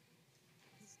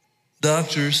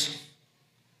doctors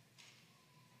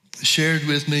shared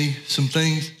with me some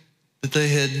things that they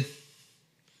had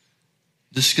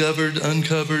discovered,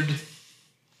 uncovered,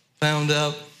 found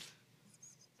out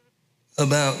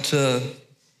about the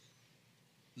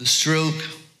stroke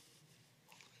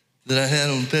that I had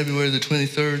on February the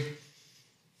 23rd.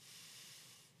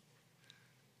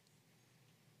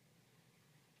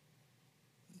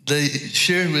 They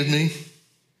shared with me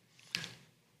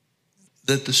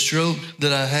that the stroke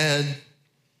that I had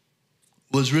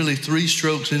was really 3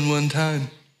 strokes in one time.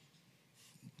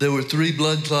 There were 3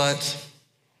 blood clots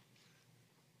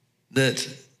that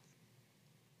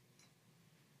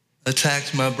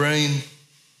attacked my brain.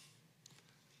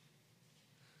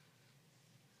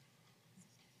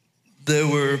 There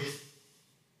were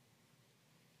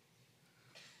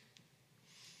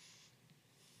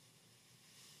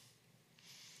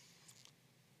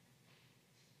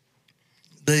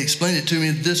they explained it to me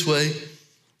this way,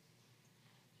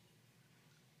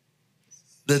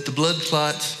 that the blood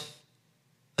clots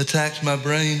attacked my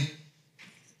brain,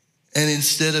 and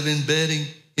instead of embedding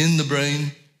in the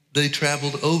brain, they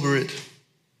traveled over it.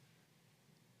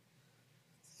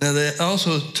 Now, they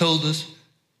also told us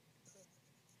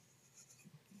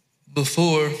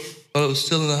before, while I was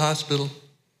still in the hospital,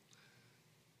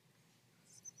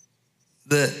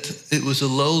 that it was a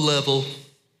low-level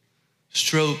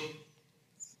stroke,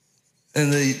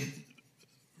 and they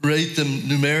rate them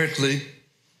numerically.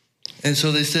 And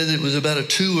so they said it was about a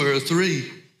 2 or a 3,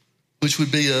 which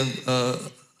would be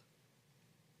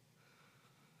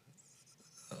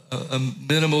a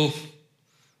minimal,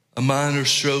 a minor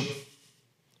stroke.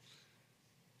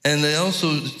 And they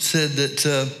also said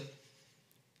that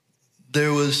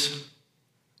there was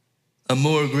a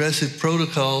more aggressive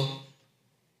protocol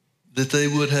that they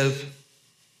would have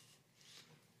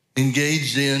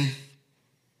engaged in.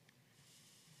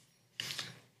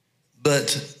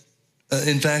 But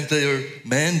in fact, they are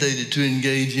mandated to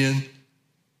engage in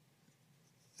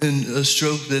a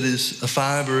stroke that is a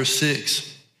 5 or a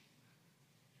 6,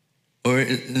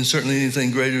 and certainly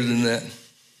anything greater than that.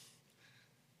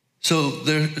 So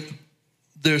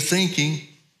they're thinking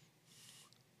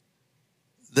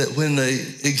that when they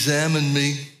examined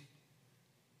me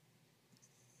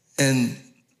and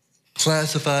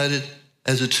classified it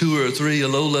as a 2 or a 3, a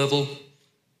low level,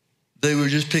 they were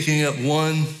just picking up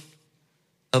one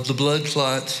of the blood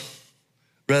clots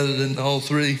rather than all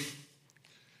 3.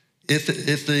 If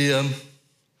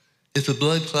the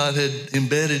blood clot had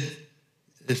embedded,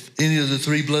 if any of the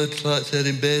 3 blood clots had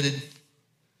embedded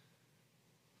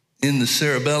in the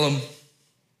cerebellum,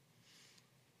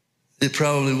 it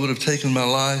probably would have taken my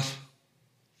life.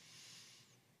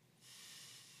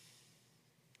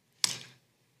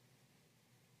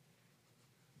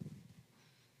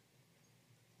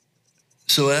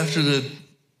 So after the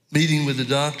meeting with the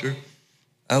doctor,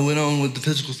 I went on with the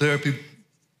physical therapy,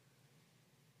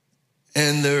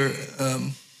 and there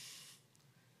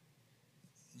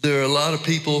are a lot of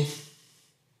people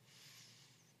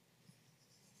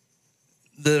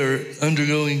that are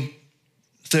undergoing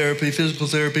therapy, physical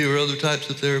therapy or other types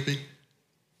of therapy.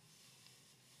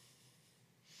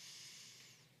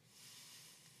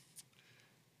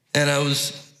 And I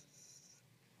was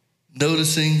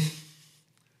noticing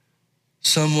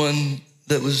someone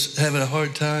that was having a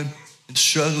hard time and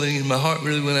struggling, and my heart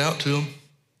really went out to him.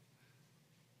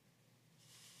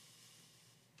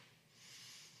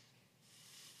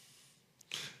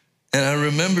 And I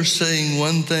remember saying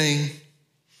one thing,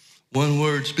 one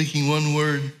word, speaking one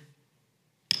word.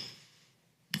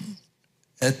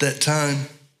 At that time,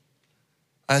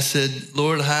 I said,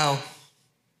 Lord, how?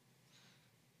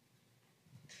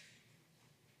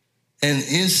 And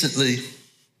instantly,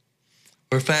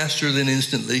 or faster than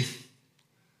instantly,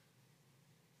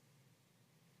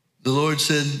 the Lord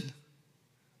said,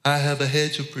 I have a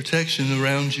hedge of protection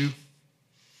around you.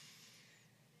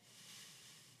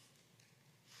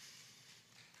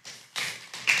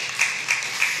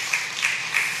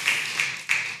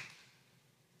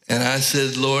 And I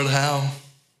said, Lord, how?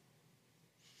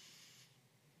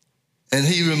 And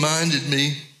he reminded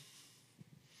me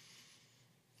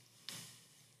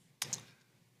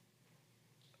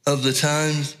of the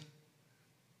times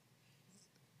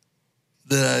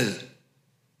that I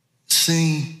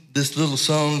sing this little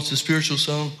song. It's a spiritual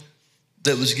song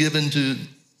that was given to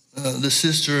the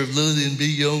sister of Lillian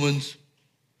B. Yeomans.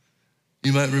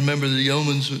 You might remember the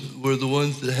Yeomans were the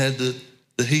ones that had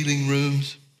the healing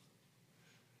rooms.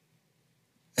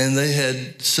 And they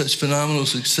had such phenomenal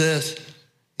success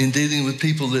in dealing with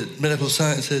people that medical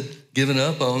science had given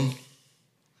up on,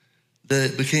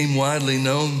 that it became widely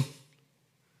known.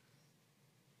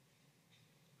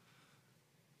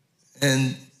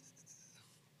 And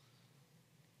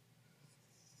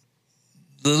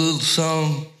the little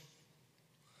song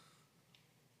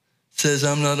says,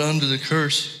 I'm not under the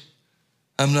curse.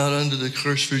 I'm not under the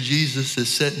curse, for Jesus has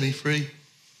set me free.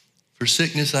 For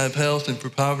sickness I have health, and for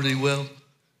poverty wealth,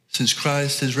 since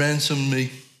Christ has ransomed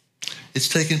me. It's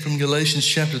taken from Galatians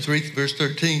chapter 3, verse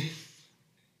 13,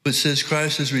 which says,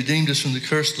 Christ has redeemed us from the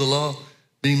curse of the law,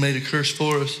 being made a curse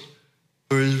for us.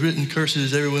 For it is written, cursed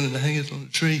is everyone that hangeth on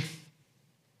the tree.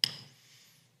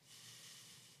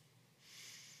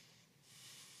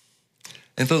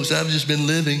 And folks, I've just been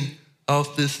living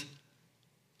off this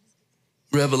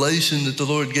revelation that the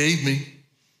Lord gave me.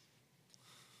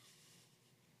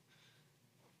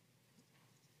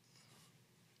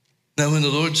 Now, when the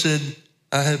Lord said,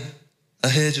 I have a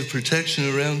hedge of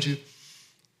protection around you,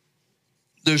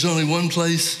 there's only one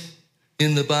place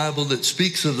in the Bible that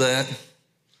speaks of that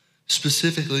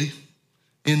specifically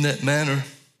in that manner,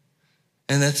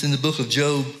 and that's in the book of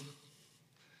Job.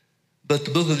 But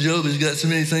the book of Job has got so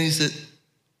many things that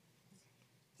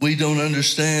we don't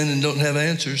understand and don't have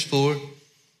answers for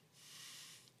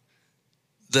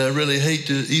that I really hate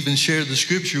to even share the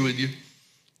scripture with you.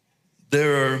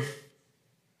 There are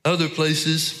other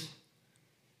places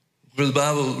where the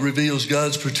Bible reveals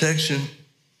God's protection.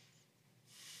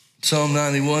 Psalm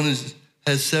 91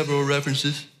 has several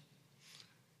references.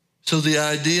 So the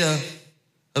idea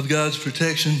of God's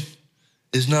protection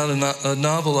is not a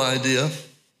novel idea,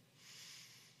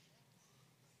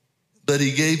 but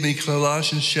he gave me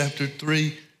Colossians chapter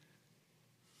 3,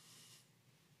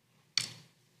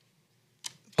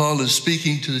 Paul is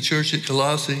speaking to the church at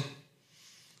Colossae,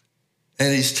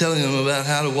 and he's telling them about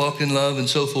how to walk in love and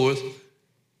so forth.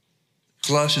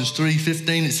 Colossians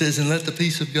 3:15, it says, "And let the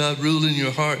peace of God rule in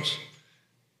your hearts,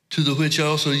 to the which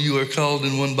also you are called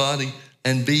in one body,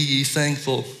 and be ye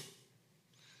thankful.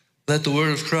 Let the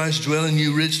word of Christ dwell in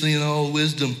you richly in all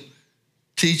wisdom,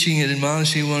 teaching and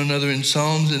admonishing one another in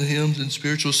psalms and hymns and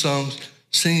spiritual songs,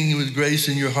 singing with grace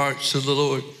in your hearts to the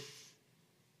Lord."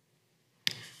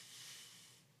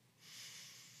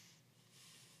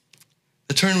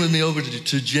 Turn with me over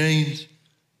to James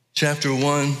chapter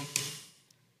 1.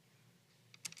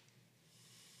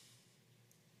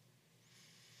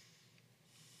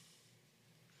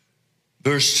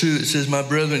 Verse 2, it says, "My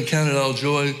brethren, count it all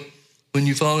joy when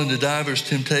you fall into divers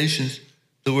temptations."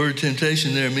 The word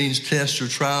temptation there means test or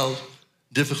trials,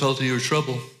 difficulty or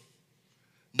trouble.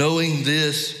 "Knowing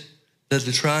this, that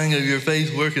the trying of your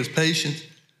faith worketh patience,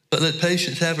 but let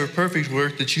patience have her perfect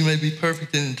work, that you may be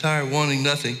perfect and entire, wanting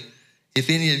nothing. If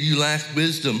any of you lack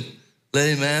wisdom, let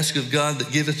him ask of God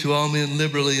that giveth to all men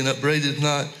liberally and upbraideth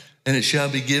not, and it shall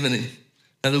be given him."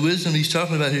 Now the wisdom he's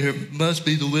talking about here must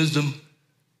be the wisdom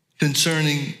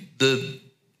concerning the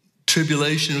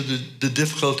tribulation or the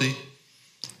difficulty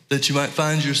that you might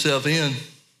find yourself in,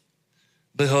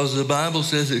 because the Bible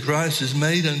says that Christ has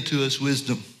made unto us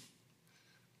wisdom.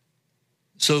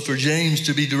 So for James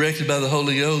to be directed by the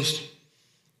Holy Ghost,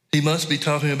 he must be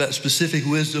talking about specific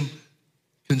wisdom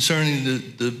concerning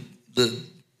the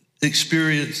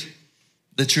experience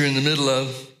that you're in the middle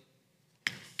of.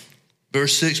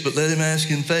 Verse 6, "But let him ask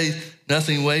in faith,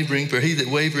 nothing wavering, for he that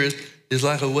wavereth is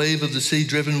like a wave of the sea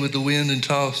driven with the wind and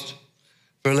tossed.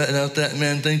 For let not that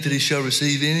man think that he shall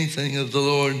receive anything of the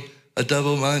Lord. A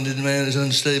double-minded man is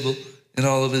unstable in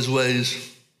all of his ways."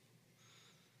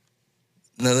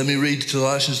 Now let me read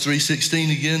Colossians 3:16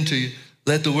 again to you.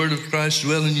 "Let the word of Christ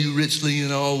dwell in you richly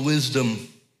in all wisdom,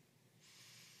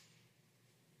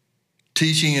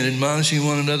 teaching and admonishing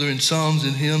one another in psalms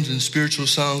and hymns and spiritual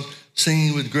songs,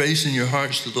 singing with grace in your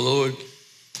hearts to the Lord."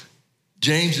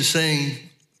 James is saying,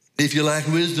 if you lack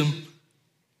wisdom,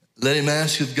 let him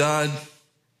ask of God.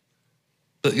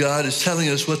 But God is telling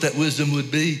us what that wisdom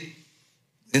would be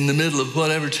in the middle of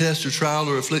whatever test or trial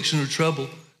or affliction or trouble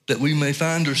that we may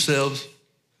find ourselves.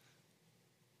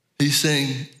 He's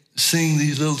saying, sing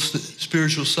these little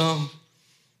spiritual songs.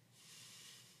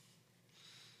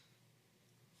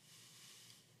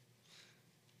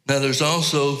 Now there's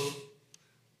also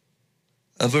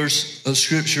a verse of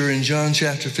scripture in John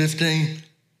chapter 15,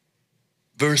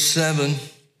 verse 7.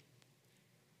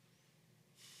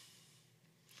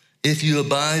 "If you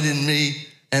abide in me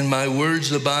and my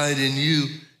words abide in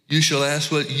you, you shall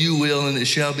ask what you will and it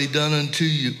shall be done unto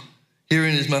you.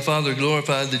 Herein is my Father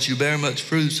glorified, that you bear much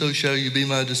fruit, so shall you be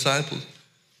my disciples."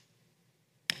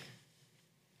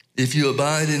 If you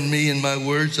abide in me and my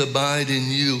words abide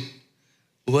in you.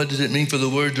 What does it mean for the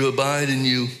word to abide in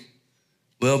you?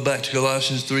 Well, back to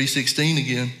Colossians 3:16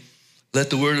 again. "Let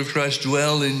the word of Christ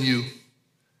dwell in you."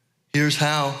 Here's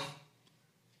how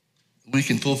we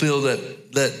can fulfill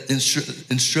that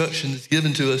instruction that's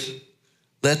given to us.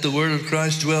 "Let the word of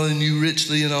Christ dwell in you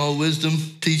richly in all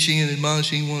wisdom, teaching and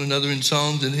admonishing one another in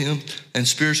psalms and hymns and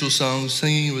spiritual songs,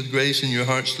 singing with grace in your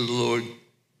hearts to the Lord."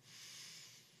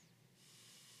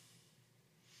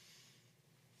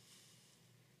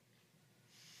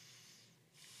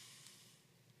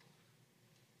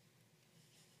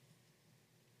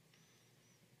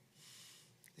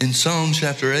 In Psalm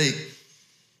chapter 8,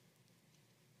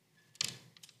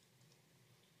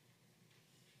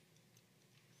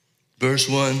 verse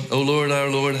 1, "O Lord,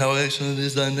 our Lord, how excellent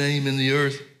is thy name in the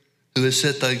earth, who has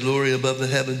set thy glory above the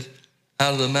heavens.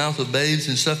 Out of the mouth of babes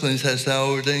and sucklings hast thou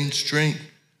ordained strength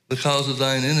because of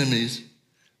thine enemies,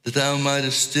 that thou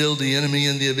mightest still the enemy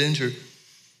and the avenger.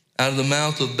 Out of the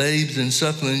mouth of babes and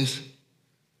sucklings,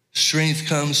 strength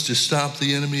comes to stop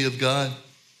the enemy of God.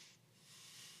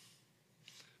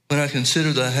 When I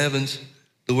consider thy heavens,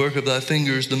 the work of thy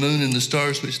fingers, the moon and the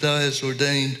stars which thou hast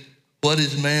ordained, what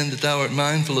is man that thou art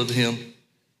mindful of him?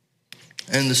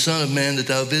 And the son of man that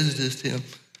thou visitest him?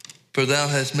 For thou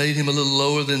hast made him a little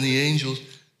lower than the angels."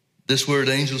 This word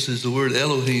angels is the word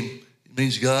Elohim. It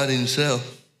means God himself.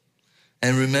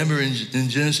 And remember in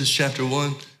Genesis chapter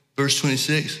 1, verse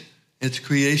 26, at the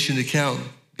creation account,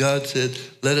 God said,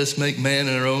 "Let us make man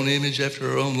in our own image, after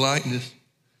our own likeness,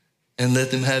 and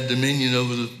let them have dominion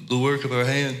over the work of our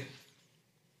hand.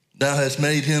 Thou hast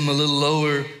made him a little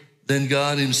lower than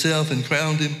God himself and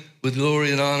crowned him with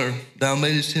glory and honor. Thou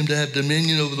madest him to have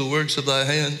dominion over the works of thy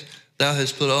hands. Thou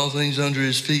hast put all things under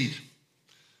his feet."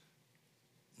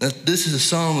 Now, this is a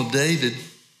psalm of David.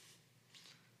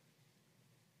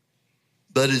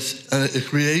 but it's a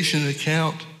creation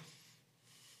account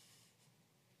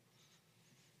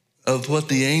of what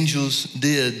the angels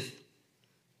did.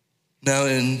 Now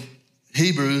in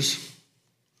Hebrews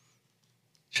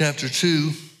chapter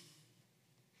 2,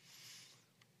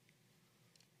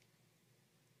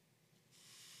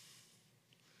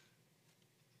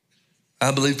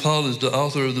 I believe Paul is the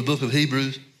author of the book of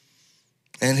Hebrews,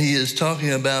 and he is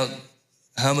talking about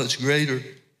how much greater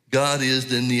God is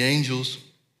than the angels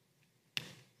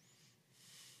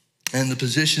and the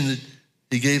position that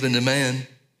he gave unto man.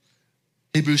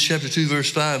 Hebrews chapter 2,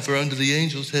 verse 5, for unto the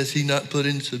angels has he not put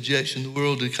in subjection the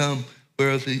world to come,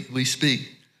 whereof we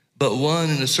speak. But one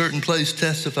in a certain place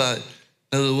testified.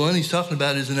 Now the one he's talking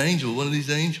about is an angel, one of these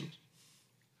angels.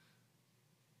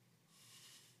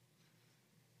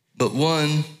 But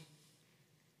one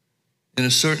in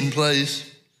a certain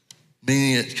place,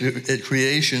 meaning at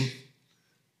creation,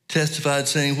 testified,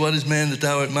 saying, what is man that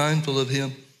thou art mindful of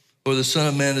him, or the son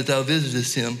of man that thou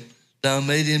visitest him? Thou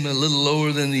made him a little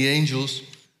lower than the angels.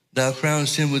 Thou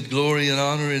crownest him with glory and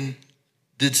honor, and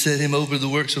did set him over the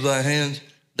works of thy hands.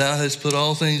 Thou hast put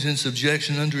all things in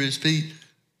subjection under his feet.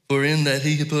 For in that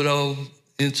he had put all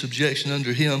in subjection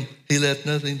under him, he left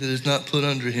nothing that is not put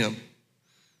under him.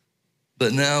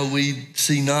 But now we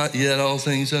see not yet all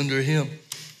things under him.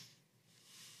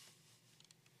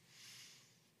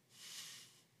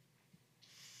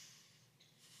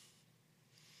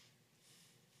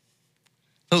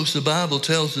 Folks, the Bible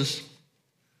tells us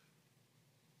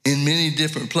in many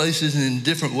different places and in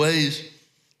different ways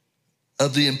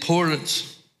of the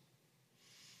importance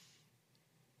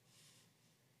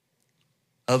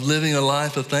of living a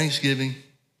life of thanksgiving.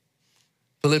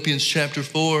 Philippians chapter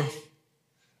 4,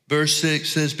 verse 6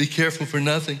 says, be careful for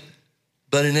nothing,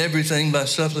 but in everything by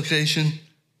supplication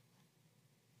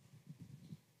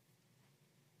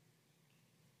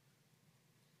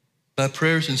by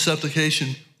prayers and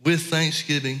supplication with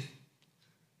thanksgiving,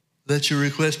 let your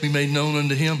request be made known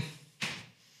unto him.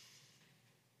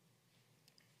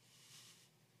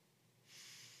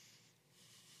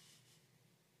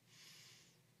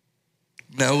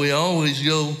 Now, we always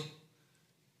go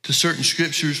to certain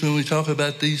scriptures when we talk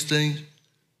about these things.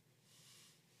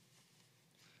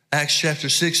 Acts chapter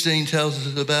 16 tells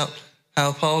us about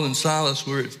how Paul and Silas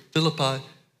were at Philippi,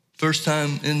 first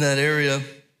time in that area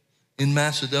in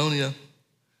Macedonia.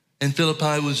 And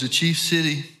Philippi was the chief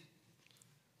city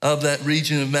of that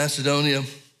region of Macedonia.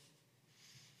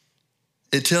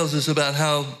 It tells us about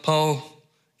how Paul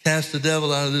cast the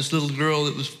devil out of this little girl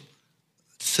that was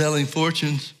selling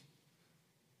fortunes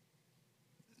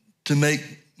to make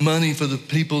money for the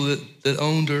people that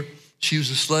owned her. She was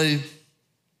a slave.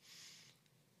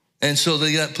 And so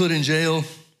they got put in jail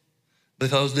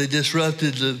because they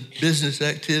disrupted the business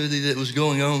activity that was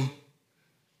going on.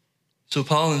 So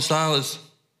Paul and Silas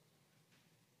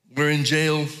were in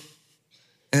jail,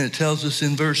 and it tells us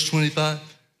in verse 25,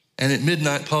 and at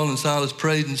midnight Paul and Silas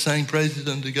prayed and sang praises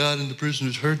unto God, and the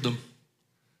prisoners heard them.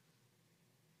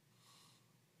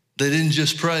 They didn't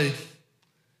just pray.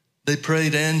 They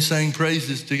prayed and sang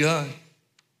praises to God.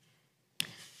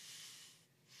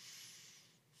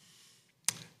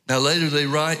 Now later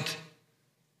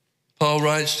Paul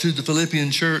writes to the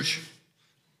Philippian church,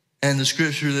 and the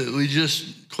scripture that we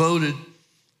just quoted,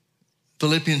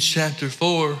 Philippians chapter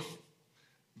 4,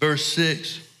 verse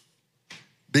 6,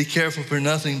 be careful for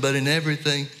nothing, but in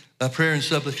everything, by prayer and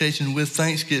supplication with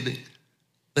thanksgiving,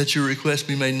 let your request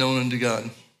be made known unto God.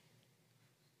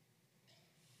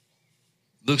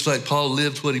 Looks like Paul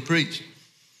lived what he preached.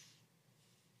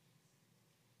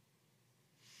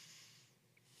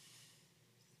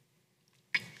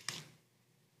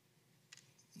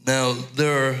 Now,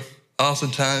 there are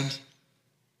oftentimes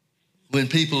when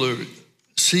people are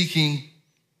seeking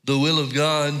the will of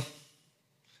God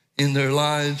in their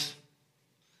lives,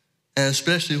 and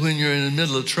especially when you're in the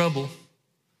middle of trouble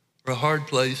or a hard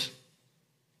place,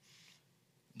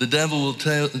 the devil will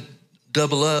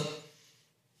double up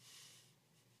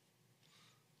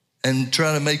and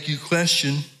try to make you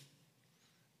question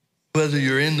whether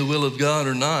you're in the will of God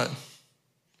or not.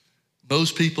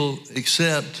 Most people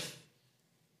accept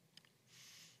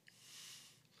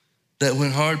that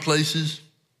when hard places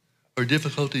or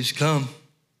difficulties come,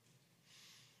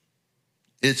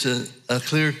 it's a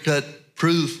clear-cut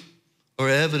proof or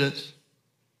evidence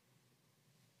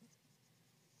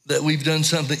that we've done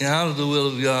something out of the will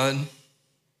of God.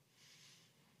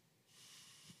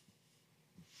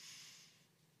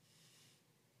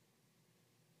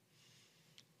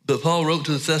 But Paul wrote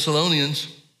to the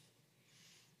Thessalonians,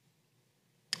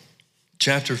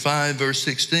 chapter 5, verse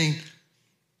 16.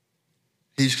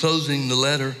 He's closing the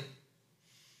letter,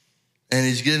 and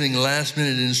he's giving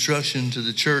last-minute instruction to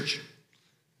the church.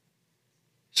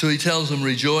 So he tells them,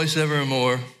 rejoice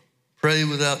evermore, pray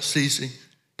without ceasing,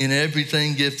 in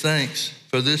everything give thanks,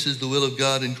 for this is the will of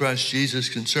God in Christ Jesus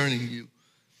concerning you.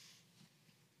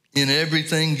 In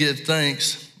everything give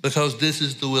thanks, because this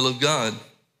is the will of God.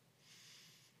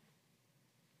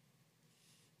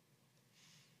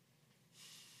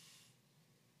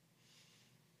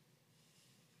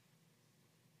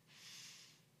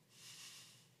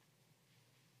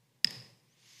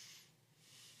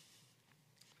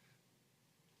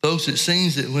 Folks, it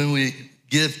seems that when we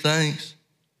give thanks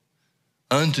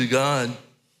unto God,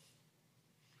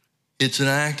 it's an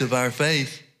act of our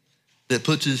faith that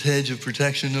puts his hedge of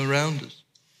protection around us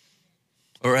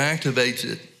or activates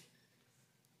it.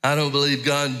 I don't believe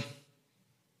God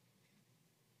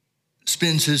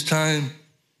spends his time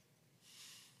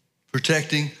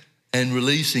protecting and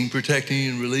releasing.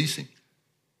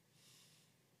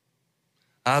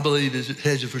 I believe his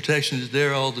hedge of protection is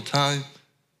there all the time.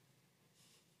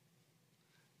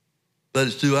 But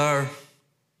it's through our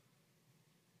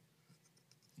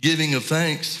giving of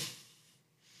thanks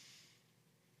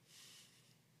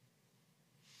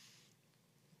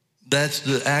that's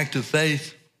the act of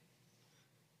faith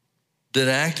that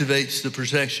activates the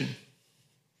protection.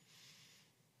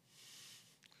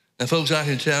 Now, folks, I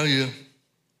can tell you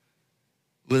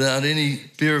without any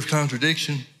fear of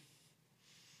contradiction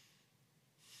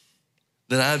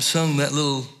that I've sung that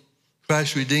little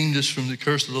Christ redeemed us from the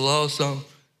curse of the law song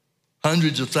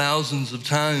hundreds of thousands of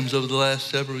times over the last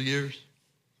several years.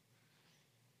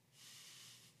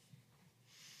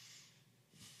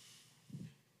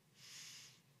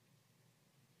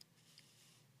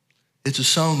 It's a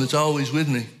song that's always with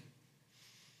me.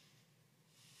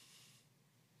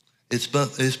 It's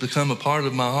become a part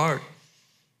of my heart.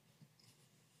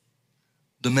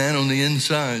 The man on the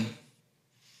inside.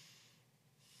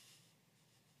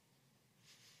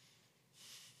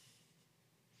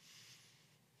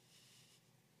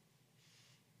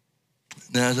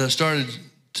 Now, as I started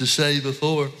to say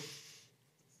before,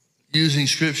 using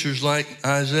scriptures like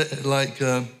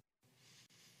Isaiah,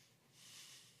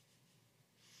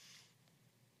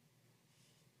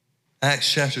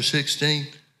 Acts chapter 16,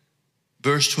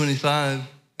 verse 25,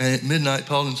 and at midnight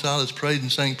Paul and Silas prayed and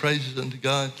sang praises unto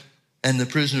God, and the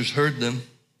prisoners heard them.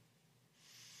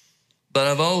 But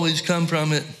I've always come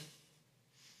from it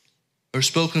or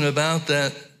spoken about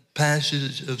that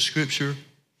passage of scripture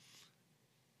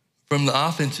from the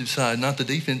offensive side, not the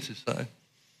defensive side.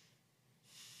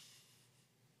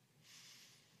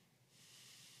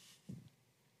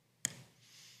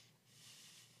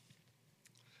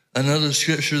 Another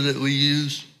scripture that we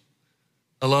use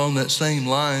along that same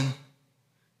line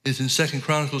is in 2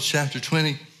 Chronicles chapter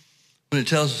 20, when it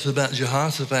tells us about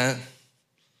Jehoshaphat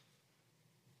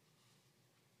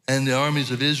and the armies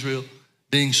of Israel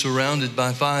being surrounded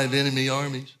by 5 enemy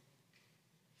armies.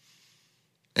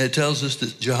 And it tells us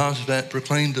that Jehoshaphat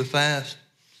proclaimed a fast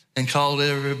and called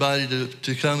everybody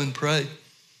to come and pray.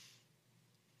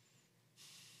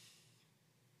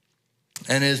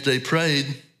 And as they prayed,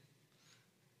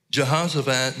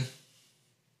 Jehoshaphat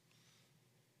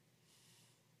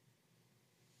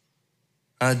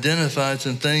identified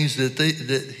some things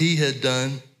that he had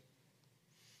done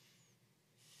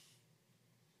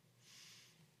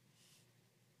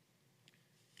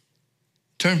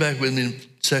Turn back with me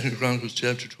to 2 Chronicles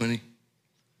chapter 20.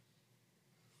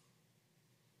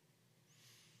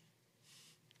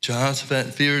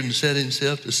 Jehoshaphat feared and set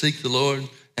himself to seek the Lord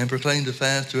and proclaimed a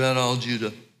fast throughout all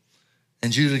Judah.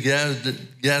 And Judah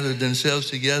gathered themselves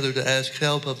together to ask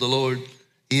help of the Lord.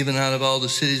 Even out of all the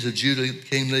cities of Judah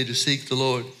came they to seek the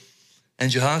Lord. And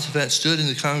Jehoshaphat stood in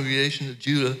the congregation of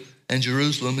Judah and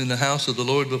Jerusalem in the house of the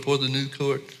Lord before the new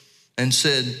court and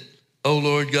said, O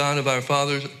Lord God of our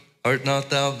fathers, art not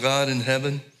thou God in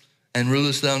heaven? And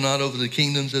rulest thou not over the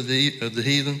kingdoms of the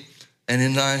heathen? And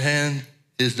in thy hand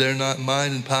is there not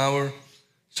might and power,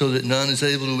 so that none is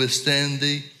able to withstand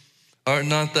thee? Art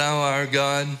not thou our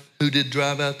God, who did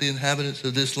drive out the inhabitants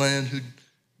of this land, who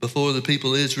before the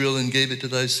people of Israel, and gave it to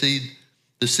thy seed,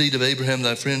 the seed of Abraham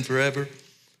thy friend forever?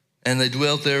 And they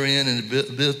dwelt therein, and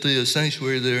built thee a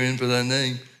sanctuary therein for thy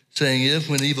name, saying, if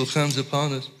when evil comes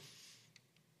upon us,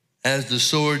 as the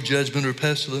sword, judgment, or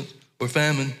pestilence, or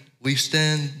famine, we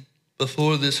stand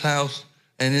before this house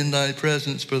and in thy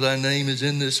presence, for thy name is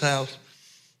in this house,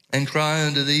 and cry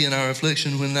unto thee in our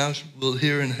affliction when thou wilt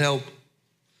hear and help.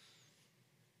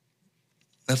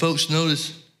 Now, folks,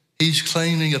 notice he's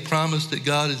claiming a promise that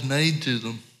God has made to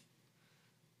them.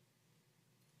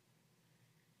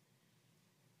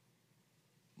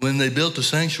 When they built the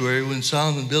sanctuary, when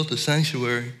Solomon built the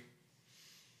sanctuary,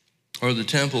 or the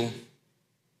temple,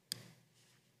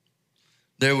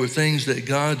 there were things that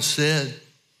God said.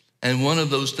 And one of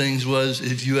those things was,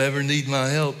 if you ever need my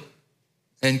help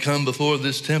and come before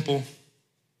this temple,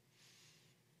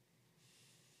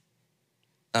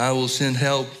 I will send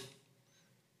help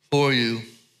for you.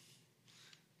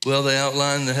 Well, they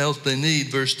outline the help they need.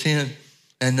 Verse 10,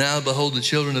 and now behold, the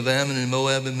children of Ammon and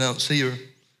Moab and Mount Seir,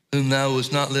 whom thou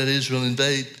wouldst not let Israel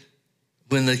invade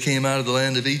when they came out of the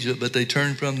land of Egypt, but they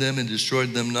turned from them and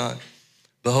destroyed them not.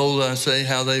 Behold, I say,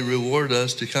 how they reward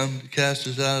us to come to cast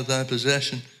us out of thy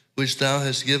possession, which thou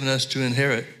hast given us to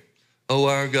inherit. O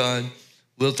our God,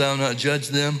 wilt thou not judge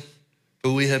them?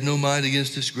 For we have no might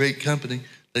against this great company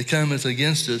that cometh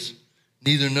against us,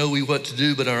 neither know we what to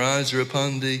do, but our eyes are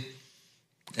upon thee.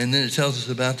 And then it tells us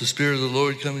about the Spirit of the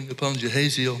Lord coming upon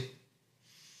Jehaziel.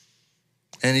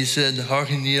 And he said,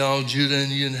 hearken ye all Judah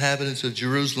and ye inhabitants of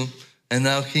Jerusalem, and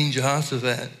thou King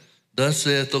Jehoshaphat, thus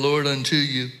saith the Lord unto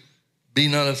you, be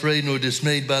not afraid nor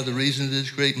dismayed by the reason of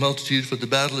this great multitude, for the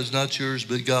battle is not yours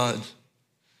but God's.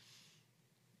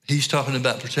 He's talking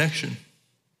about protection.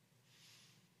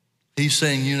 He's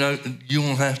saying you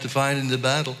won't have to fight in the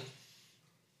battle.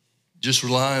 Just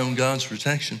rely on God's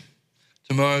protection.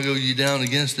 Tomorrow go ye down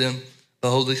against them.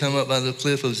 Behold, they come up by the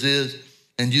cliff of Ziz,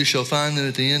 and you shall find them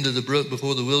at the end of the brook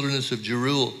before the wilderness of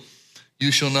Jeruel.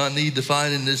 You shall not need to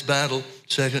fight in this battle.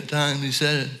 Second time he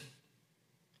said it.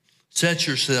 Set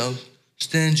yourselves,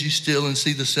 stand ye still, and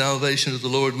see the salvation of the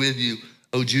Lord with you,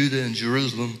 O Judah and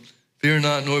Jerusalem. Fear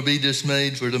not, nor be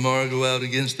dismayed, for tomorrow go out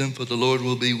against them, for the Lord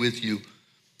will be with you.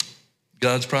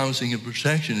 God's promising a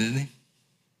protection, isn't he?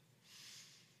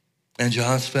 And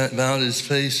Jehoshaphat bowed his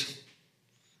face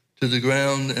to the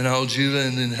ground, and all Judah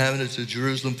and the inhabitants of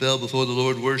Jerusalem fell before the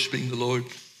Lord, worshiping the Lord.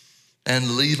 And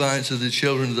the Levites of the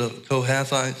children of the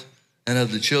Kohathites and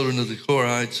of the children of the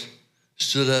Korites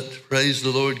stood up to praise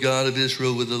the Lord God of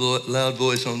Israel with a loud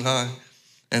voice on high.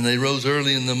 And they rose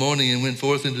early in the morning and went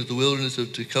forth into the wilderness of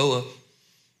Tekoa.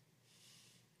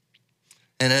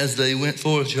 And as they went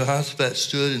forth, Jehoshaphat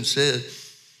stood and said,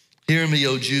 hear me,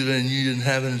 O Judah, and you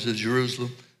inhabitants of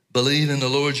Jerusalem. Believe in the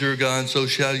Lord your God, so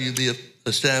shall you be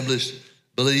established.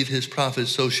 Believe his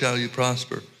prophets, so shall you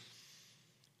prosper.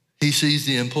 He sees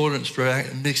the importance for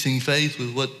mixing faith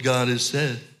with what God has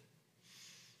said.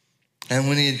 And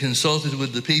when he had consulted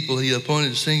with the people, he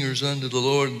appointed singers unto the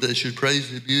Lord that should praise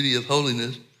the beauty of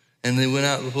holiness. And they went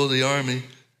out before the army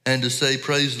and to say,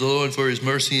 praise the Lord, for his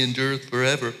mercy endureth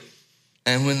forever.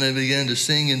 And when they began to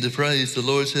sing and to praise, the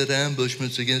Lord set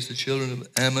ambushments against the children of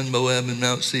Ammon, Moab, and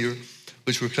Mount Seir,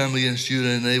 which were come against Judah,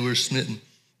 and they were smitten.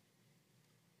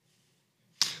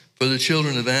 For the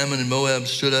children of Ammon and Moab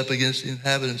stood up against the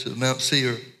inhabitants of Mount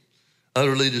Seir,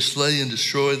 utterly to slay and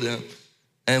destroy them.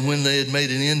 And when they had made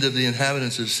an end of the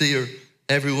inhabitants of Seir,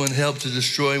 everyone helped to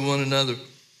destroy one another.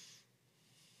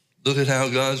 Look at how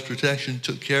God's protection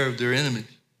took care of their enemies.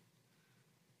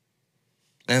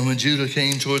 And when Judah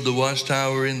came toward the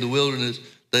watchtower in the wilderness,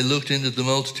 they looked into the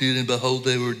multitude, and behold,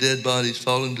 they were dead bodies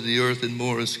fallen to the earth, and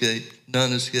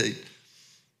none escaped.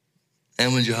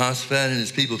 And when Jehoshaphat and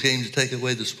his people came to take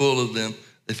away the spoil of them,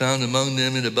 they found among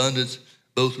them in abundance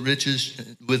both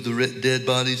riches with the dead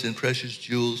bodies and precious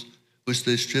jewels, which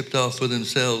they stripped off for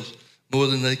themselves, more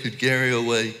than they could carry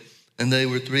away. And they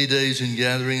were 3 days in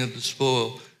gathering of the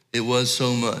spoil. It was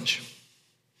so much.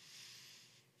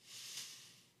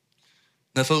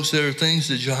 Now, folks, there are things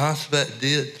that Jehoshaphat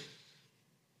did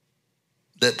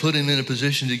that put him in a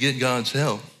position to get God's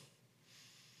help.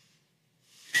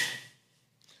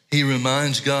 He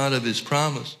reminds God of his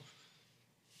promise,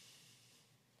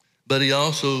 but he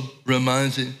also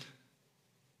reminds him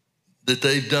that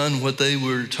they've done what they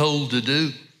were told to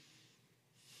do.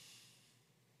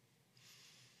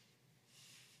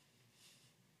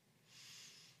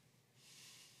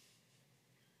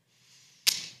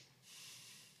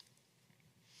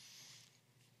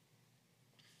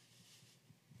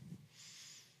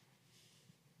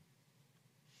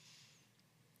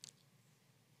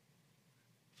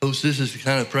 Folks, this is the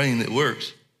kind of praying that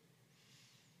works.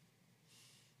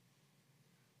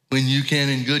 When you can,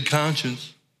 in good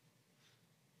conscience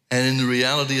and in the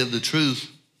reality of the truth,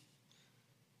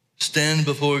 stand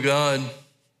before God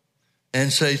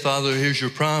and say, Father, here's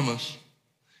your promise.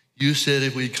 You said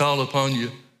if we call upon you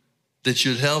that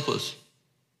you'd help us.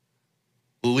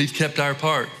 Well, we've kept our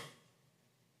part.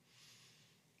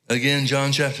 Again,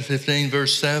 John chapter 15,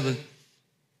 verse 7.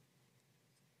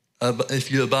 If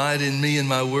you abide in me and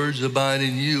my words abide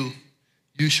in you,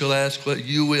 you shall ask what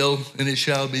you will, and it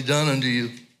shall be done unto you.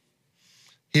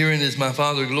 Herein is my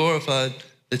Father glorified,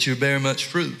 that you bear much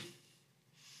fruit.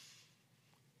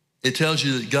 It tells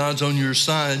you that God's on your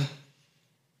side.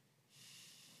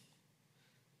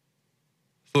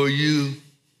 for you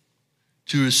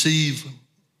to receive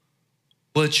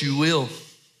what you will.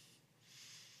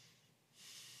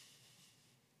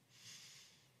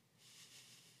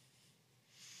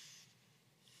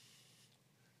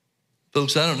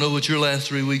 Folks, I don't know what your last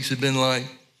 3 weeks have been like,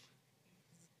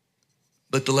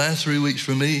 but the last 3 weeks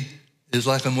for me is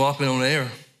like I'm walking on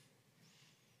air.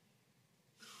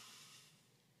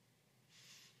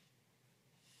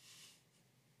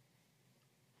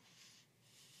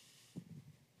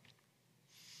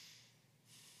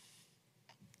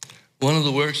 One of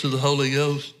the works of the Holy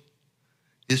Ghost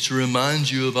is to remind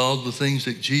you of all the things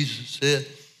that Jesus said.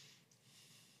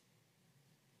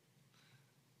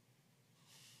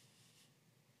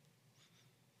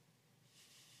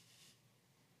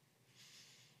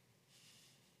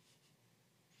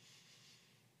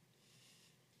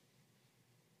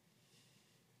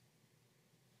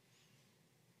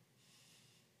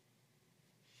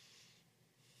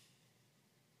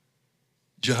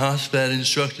 Jehoshaphat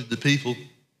instructed the people.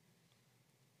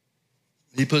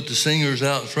 He put the singers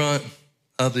out front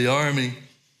of the army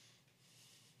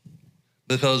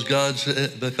because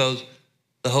because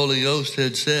the Holy Ghost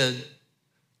had said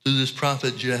through this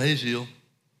prophet Jehaziel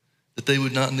that they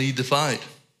would not need to fight.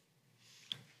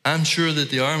 I'm sure that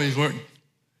the armies weren't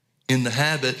in the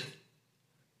habit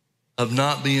of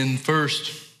not being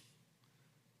first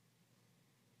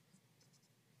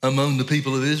among the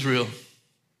people of Israel.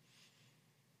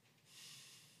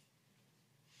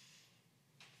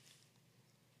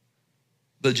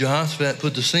 But Jehoshaphat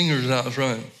put the singers out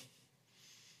front.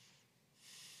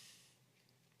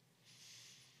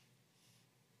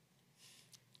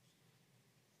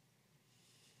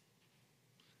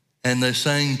 And they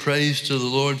sang praise to the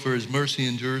Lord, for his mercy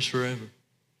endures forever.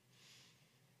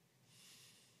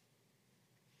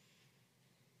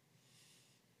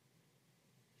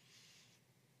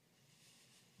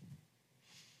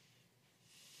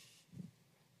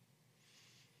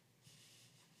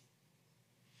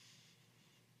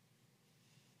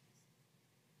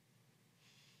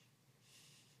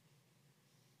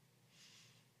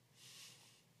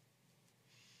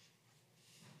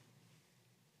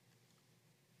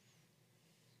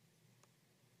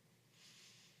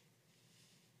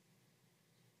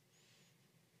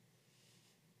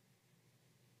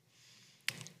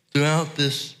 Throughout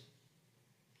this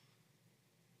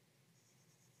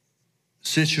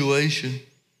situation,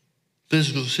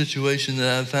 physical situation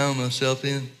that I found myself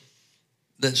in,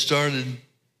 that started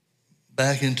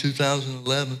back in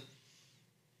 2011,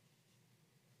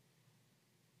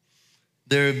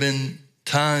 there have been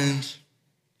times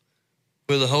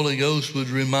where the Holy Ghost would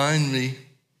remind me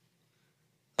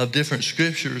of different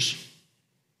scriptures.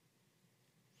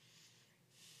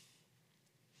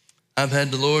 I've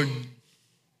had the Lord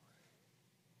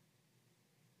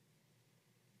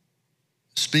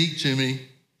speak to me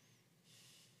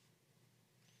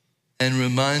and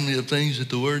remind me of things that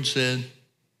the Word said,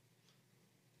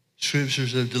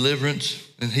 scriptures of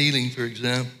deliverance and healing, for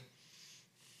example.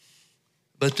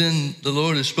 But then the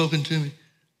Lord has spoken to me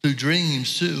through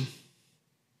dreams too.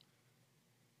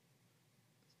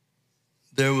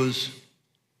 There was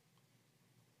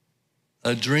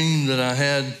a dream that I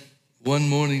had one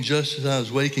morning just as I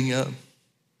was waking up.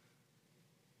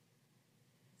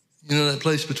 You know that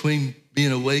place between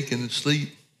being awake and asleep?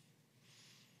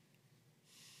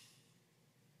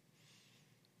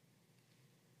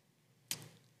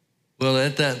 Well,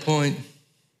 at that point,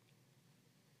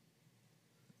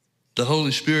 the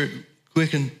Holy Spirit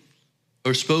quickened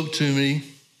or spoke to me.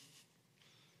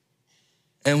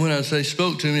 And when I say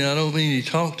spoke to me, I don't mean he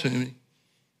talked to me.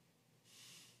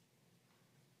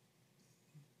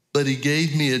 But he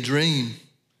gave me a dream,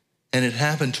 and it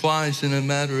happened twice in a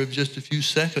matter of just a few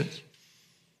seconds.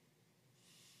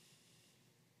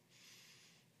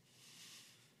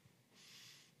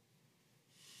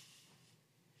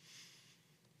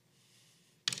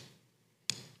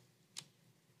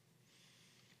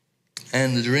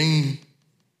 And the dream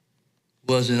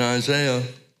was in Isaiah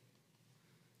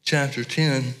chapter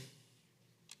 10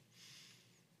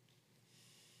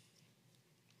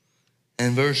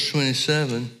 and verse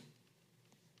 27.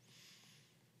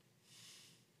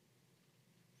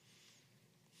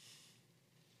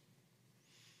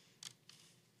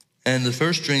 And the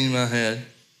first dream I had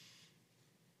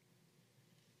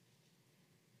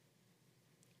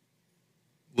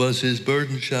was, his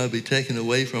burden shall be taken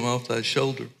away from off thy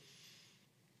shoulder.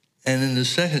 And in the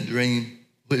second dream,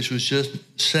 which was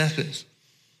just seconds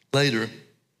later,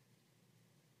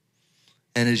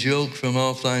 and his yoke from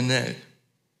off thy neck.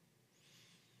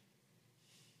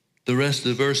 The rest of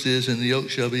the verse is, and the yoke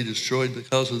shall be destroyed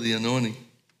because of the anointing.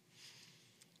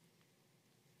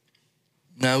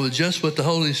 Now, with just what the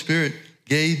Holy Spirit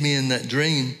gave me in that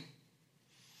dream,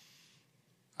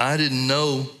 I didn't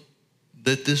know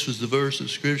that this was the verse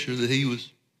of Scripture that he was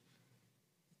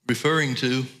referring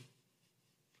to.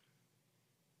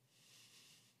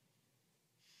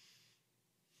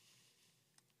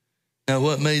 Now,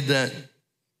 what made that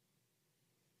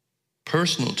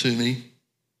personal to me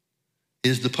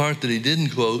is the part that he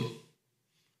didn't quote,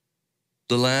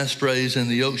 the last phrase, and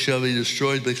the yoke shall be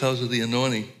destroyed because of the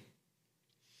anointing.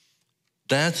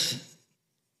 That's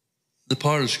the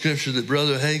part of Scripture that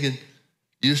Brother Hagin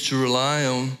used to rely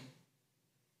on,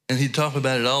 and he'd talk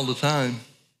about it all the time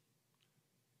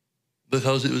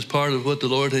because it was part of what the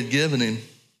Lord had given him.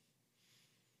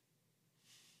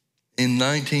 In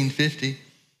 1950,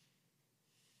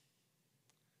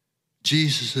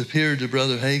 Jesus appeared to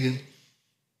Brother Hagin,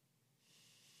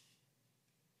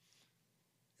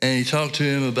 and he talked to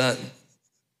him about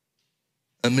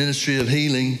a ministry of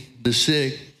healing the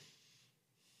sick.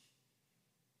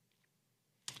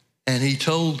 And he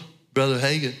told Brother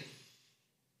Hagin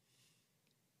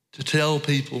to tell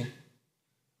people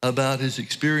about his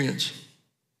experience.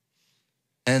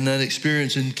 And that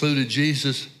experience included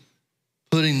Jesus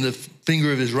putting the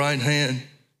finger of his right hand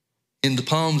in the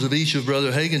palms of each of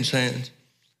Brother Hagin's hands.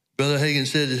 Brother Hagin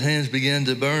said his hands began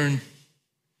to burn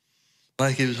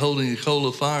like he was holding a coal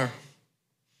of fire.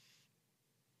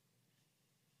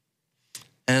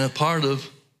 And a part of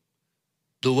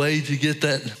the way to get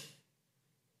that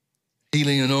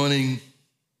healing anointing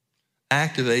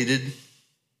activated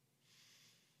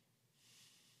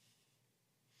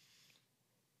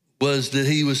was that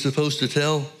he was supposed to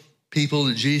tell people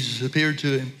that Jesus appeared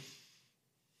to him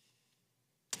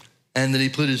and that he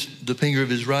put the finger of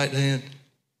his right hand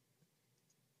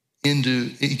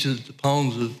into each of the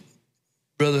palms of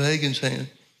Brother Hagin's hand.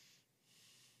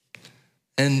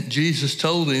 And Jesus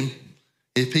told him,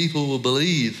 if people will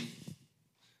believe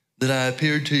that I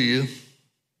appeared to you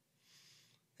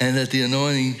and that the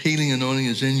anointing, healing anointing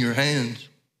is in your hands,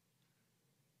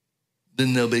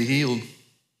 then they'll be healed.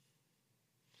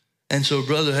 And so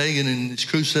Brother Hagin in his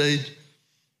crusade,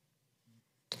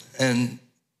 and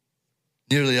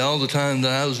nearly all the time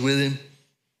that I was with him,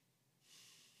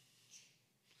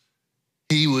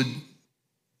 he would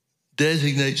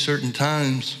designate certain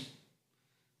times,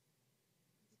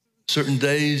 certain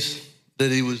days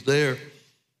that he was there,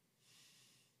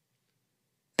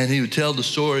 and he would tell the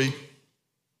story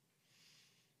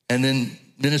and then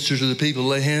minister to the people,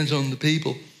 lay hands on the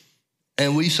people.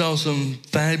 And we saw some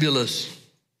fabulous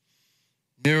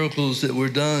miracles that were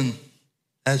done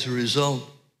as a result.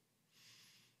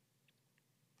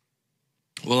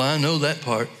 Well, I know that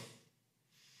part.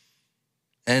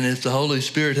 And if the Holy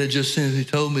Spirit had just simply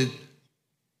told me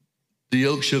the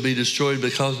yoke shall be destroyed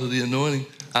because of the anointing,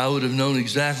 I would have known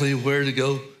exactly where to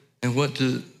go and what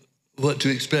to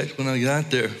expect when I got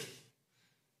there.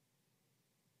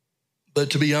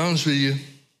 But to be honest with you,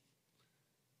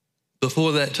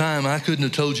 before that time, I couldn't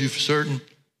have told you for certain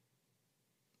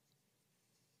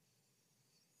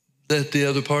that the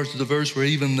other parts of the verse were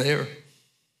even there.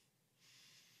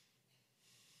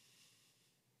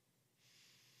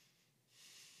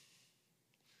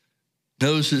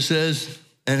 Notice it says,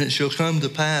 and it shall come to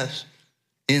pass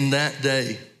in that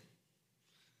day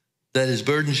that his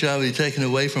burden shall be taken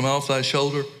away from off thy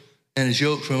shoulder and his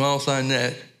yoke from off thy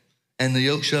neck, and the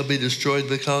yoke shall be destroyed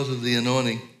because of the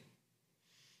anointing.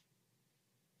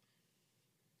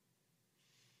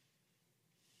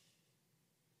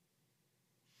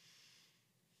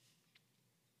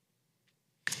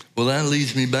 Well, that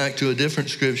leads me back to a different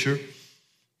scripture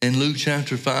in Luke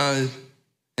chapter 5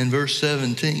 and verse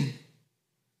 17.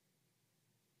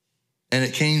 And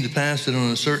it came to pass that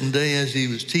on a certain day as he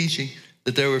was teaching,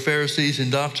 that there were Pharisees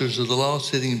and doctors of the law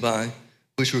sitting by,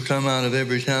 which were come out of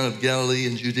every town of Galilee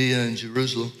and Judea and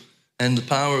Jerusalem, and the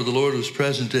power of the Lord was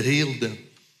present to heal them.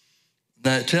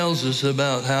 Now it tells us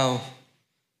about how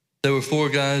there were 4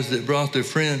 guys that brought their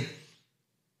friend.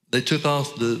 They took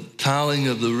off the tiling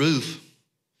of the roof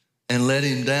and let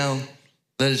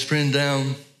his friend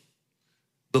down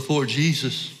before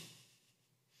Jesus.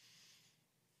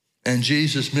 And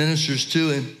Jesus ministers to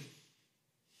him,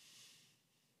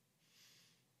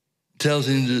 tells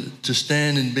him to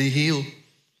stand and be healed.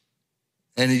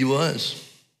 And he was.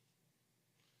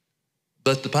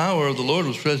 But the power of the Lord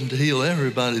was present to heal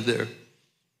everybody there.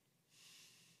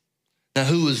 Now,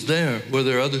 who was there? Were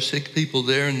there other sick people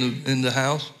there in the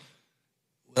house?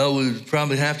 Well, we would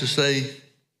probably have to say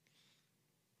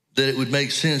that it would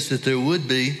make sense that there would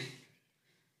be,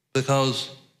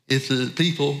 because if the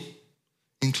people,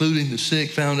 including the sick,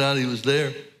 found out he was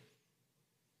there,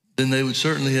 then they would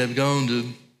certainly have gone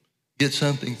to get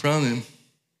something from him.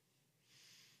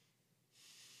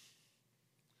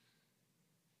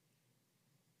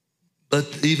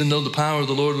 But even though the power of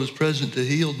the Lord was present to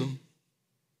heal them,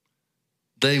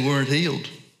 they weren't healed.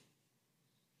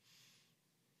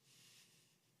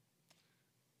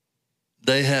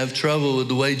 They have trouble with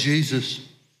the way Jesus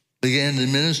began to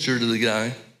minister to the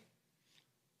guy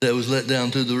that was let down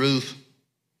through the roof.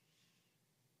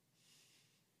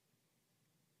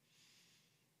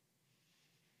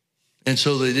 And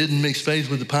so they didn't mix faith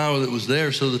with the power that was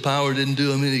there, so the power didn't do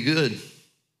them any good.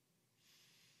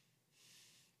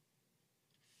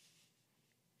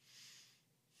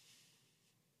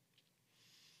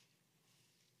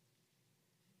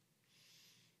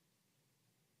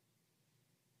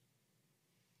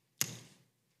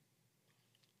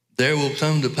 There will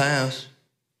come to pass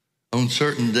on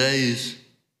certain days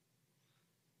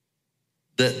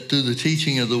that through the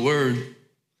teaching of the word,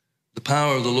 the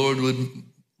power of the Lord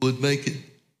would make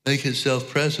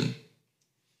itself present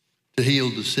to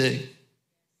heal the sick.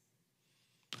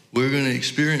 We're going to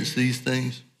experience these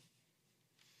things.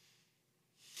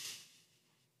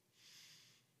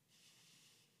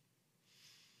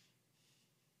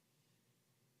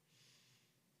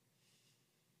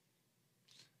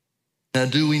 Now,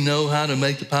 do we know how to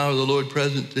make the power of the Lord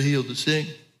present to heal the sick?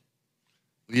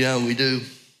 Yeah, we do.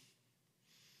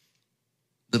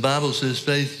 The Bible says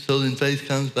faith, so then faith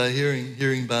comes by hearing,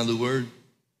 hearing by the word.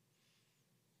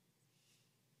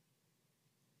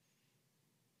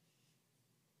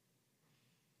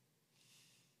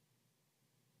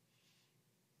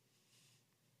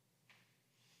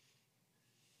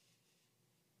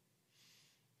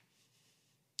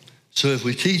 So if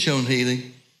we teach on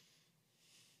healing,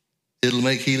 it'll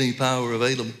make healing power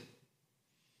available.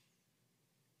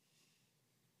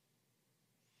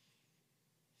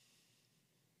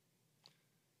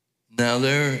 Now,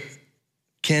 there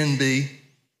can be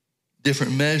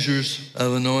different measures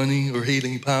of anointing or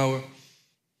healing power.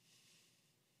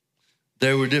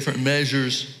 There were different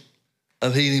measures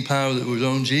of healing power that was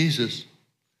on Jesus.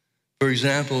 For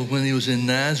example, when he was in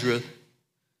Nazareth,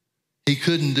 he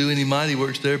couldn't do any mighty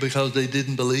works there because they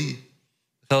didn't believe,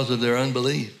 because of their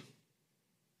unbelief.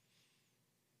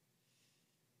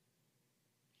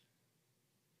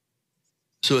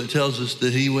 So it tells us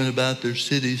that he went about their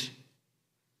cities,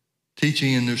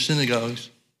 teaching in their synagogues.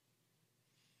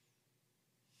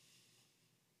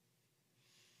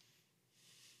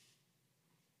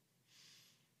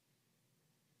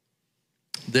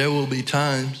 There will be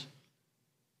times,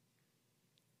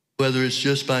 whether it's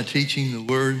just by teaching the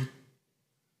word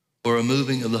or a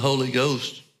moving of the Holy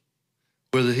Ghost,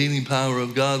 where the healing power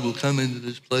of God will come into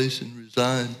this place and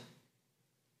reside.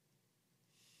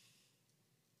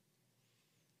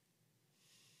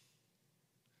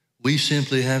 We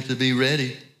simply have to be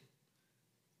ready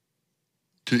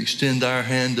to extend our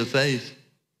hand of faith,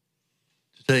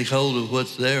 to take hold of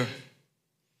what's there.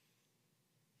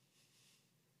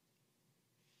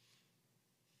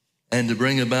 And to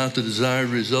bring about the desired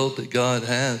result that God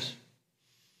has.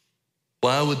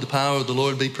 Why would the power of the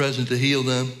Lord be present to heal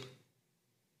them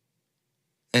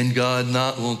and God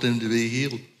not want them to be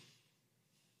healed?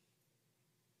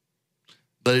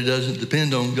 But it doesn't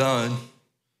depend on God.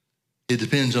 It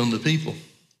depends on the people.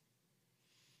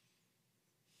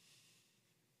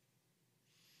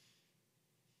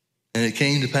 And it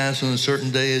came to pass on a certain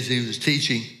day as he was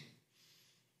teaching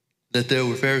that there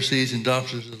were Pharisees and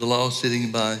doctors of the law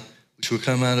sitting by, which were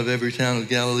come out of every town of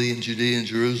Galilee and Judea and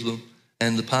Jerusalem,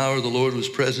 and the power of the Lord was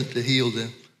present to heal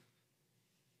them.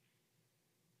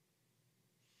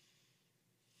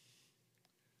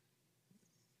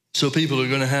 So people are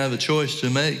going to have a choice to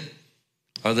make.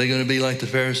 Are they going to be like the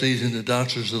Pharisees and the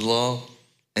doctors of the law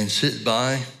and sit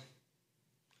by?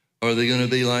 Or are they going to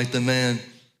be like the man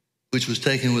which was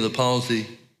taken with a palsy,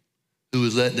 who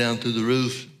was let down through the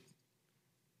roof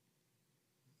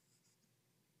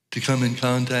to come in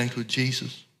contact with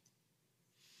Jesus?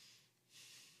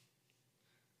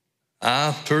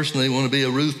 I personally want to be a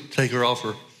roof taker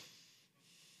offer.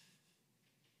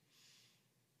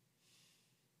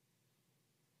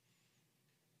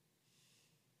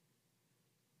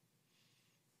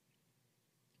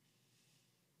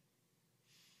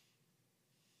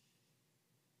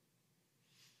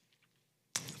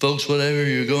 Folks, whatever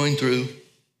you're going through,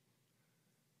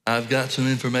 I've got some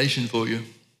information for you.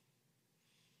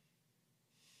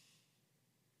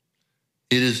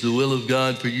 It is the will of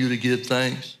God for you to give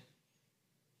thanks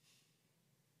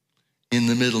in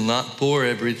the middle, not for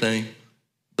everything,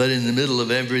 but in the middle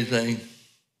of everything.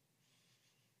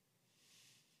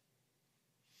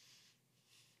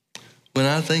 When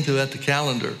I think about the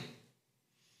calendar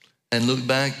and look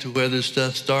back to where this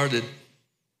stuff started,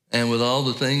 and with all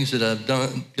the things that I've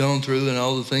gone through and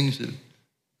all the things that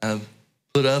I've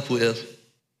put up with,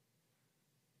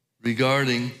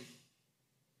 regarding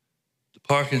the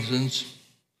Parkinson's,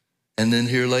 and then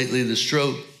here lately the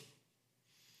stroke,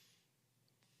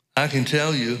 I can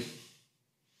tell you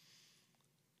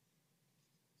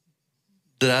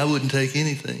that I wouldn't take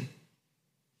anything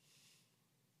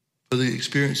for the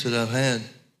experience that I've had.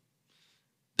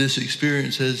 This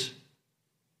experience has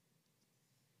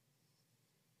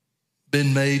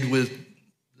been made with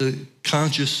the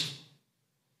conscious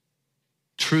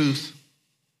truth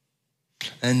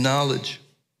and knowledge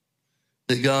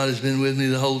that God has been with me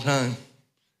the whole time,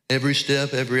 every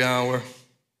step, every hour.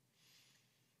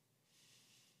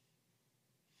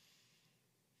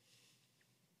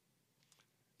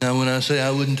 Now, when I say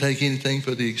I wouldn't take anything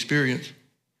for the experience,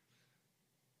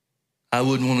 I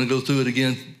wouldn't want to go through it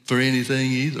again for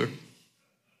anything either.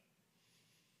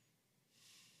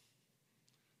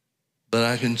 But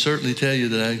I can certainly tell you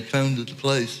that I've come to the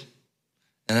place,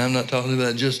 and I'm not talking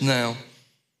about just now,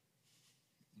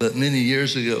 but many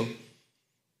years ago,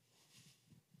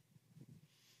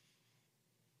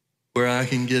 where I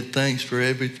can give thanks for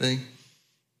everything,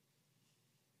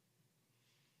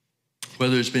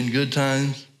 whether it's been good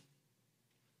times,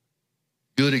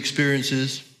 good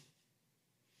experiences,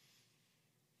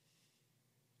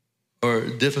 or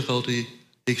difficulty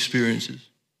experiences.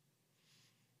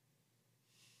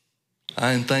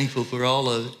 I am thankful for all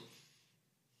of it,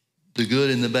 the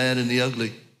good and the bad and the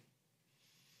ugly.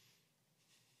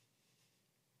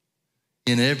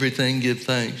 In everything give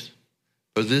thanks,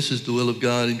 for this is the will of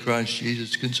God in Christ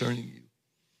Jesus concerning you.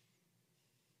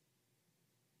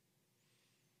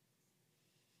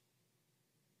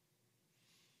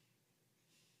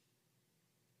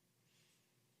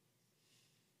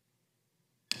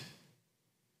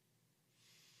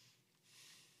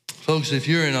 Folks, if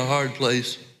you're in a hard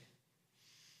place,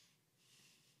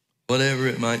 whatever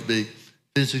it might be,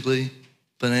 physically,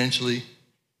 financially,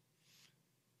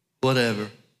 whatever,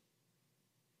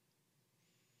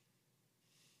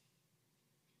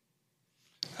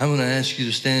 I'm going to ask you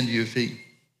to stand to your feet.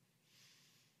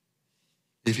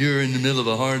 If you're in the middle of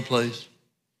a hard place,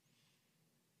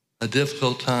 a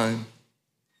difficult time,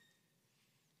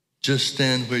 just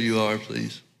stand where you are,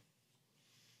 please.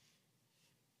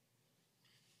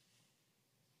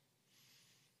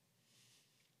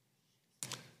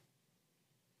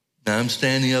 Now, I'm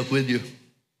standing up with you.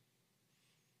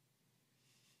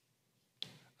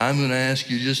 I'm going to ask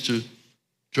you just to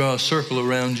draw a circle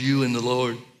around you and the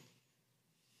Lord.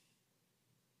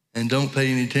 And don't pay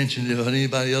any attention to what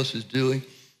anybody else is doing.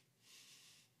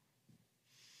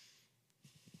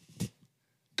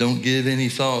 Don't give any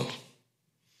thought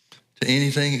to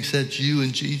anything except you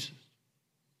and Jesus.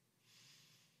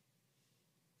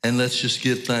 And let's just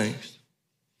give thanks.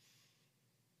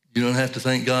 You don't have to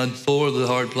thank God for the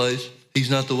hard place. He's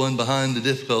not the one behind the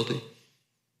difficulty.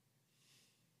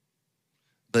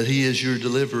 But he is your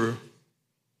deliverer.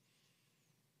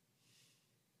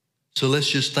 So let's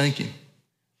just thank him.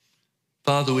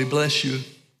 Father, we bless you.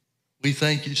 We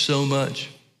thank you so much.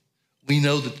 We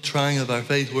know that the trying of our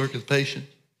faith worketh patience.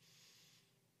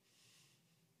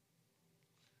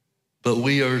 But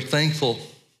we are thankful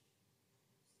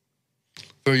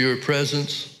for your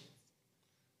presence.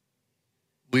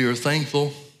 We are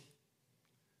thankful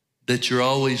that you're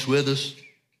always with us.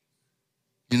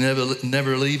 You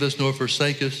never leave us nor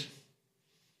forsake us.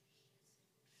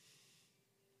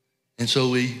 And so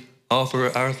we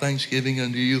offer our thanksgiving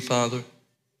unto you, Father.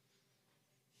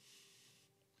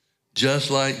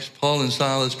 Just like Paul and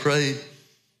Silas prayed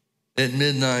at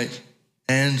midnight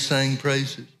and sang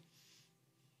praises.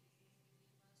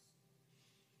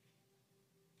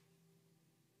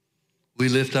 We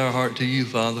lift our heart to you,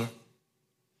 Father.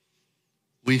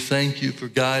 We thank you for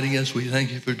guiding us. We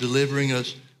thank you for delivering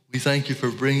us. We thank you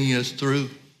for bringing us through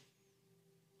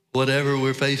whatever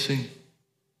we're facing.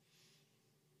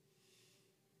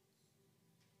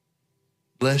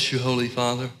 Bless you, Holy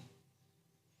Father.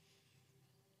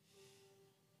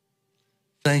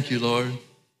 Thank you, Lord.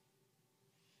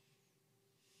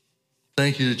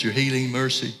 Thank you that your healing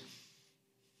mercy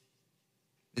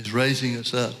is raising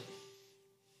us up.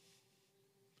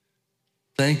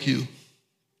 Thank you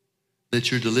that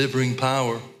your delivering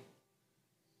power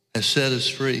has set us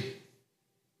free.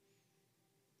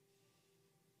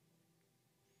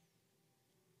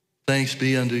 Thanks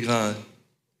be unto God.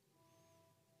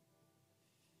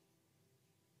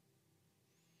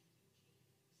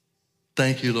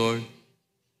 Thank you, Lord,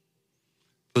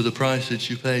 for the price that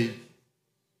you paid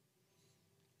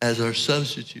as our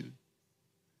substitute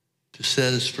to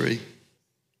set us free.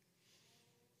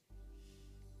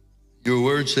 Your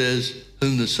word says,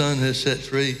 whom the Son has set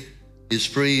free is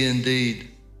free indeed.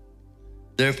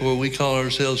 Therefore, we call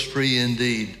ourselves free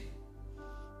indeed.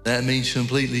 That means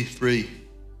completely free.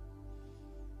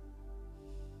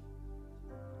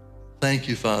 Thank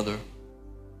you, Father.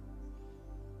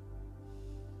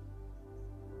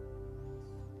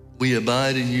 We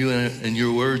abide in you and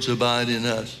your words abide in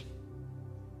us.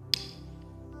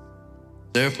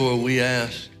 Therefore, we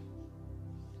ask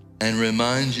and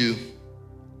remind you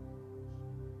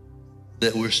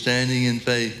that we're standing in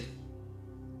faith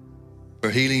for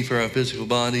healing for our physical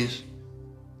bodies,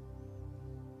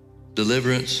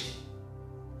 deliverance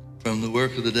from the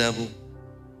work of the devil,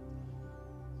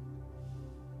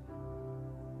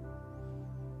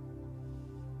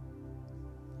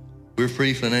 we're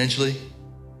free financially.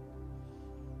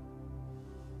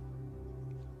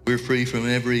 We're free from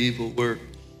every evil work.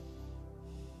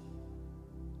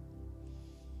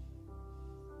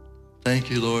 Thank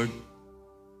you, Lord,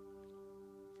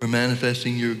 for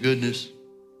manifesting your goodness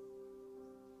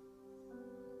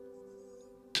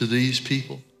to these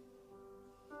people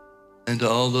and to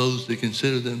all those that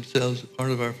consider themselves a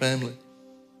part of our family.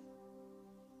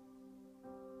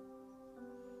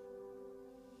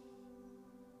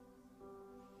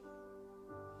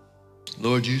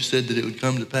 Lord, you said that it would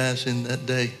come to pass in that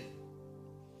day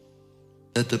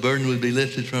that the burden would be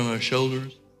lifted from our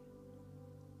shoulders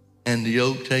and the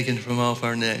yoke taken from off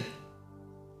our neck.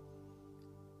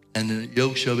 And the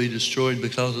yoke shall be destroyed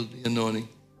because of the anointing.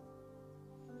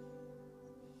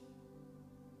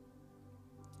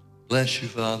 Bless you,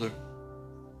 Father.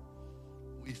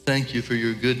 We thank you for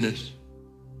your goodness.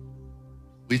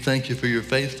 We thank you for your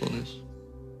faithfulness.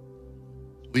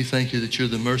 We thank you that you're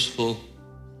the merciful,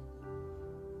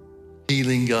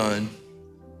 healing God.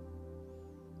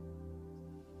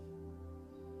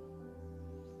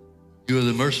 You are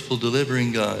the merciful,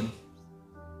 delivering God.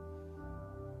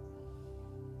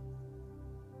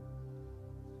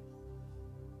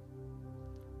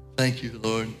 Thank you,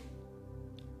 Lord,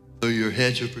 for your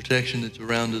hedge of protection that's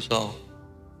around us all.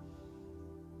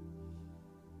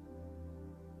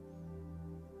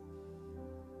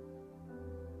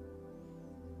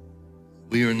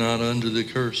 We are not under the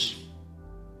curse.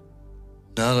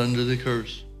 Not under the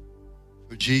curse.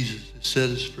 For Jesus has set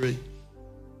us free.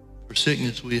 For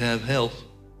sickness we have health,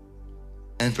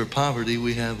 and for poverty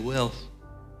we have wealth,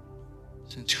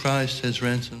 since Christ has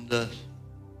ransomed us.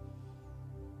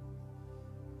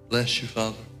 Bless you,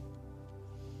 Father.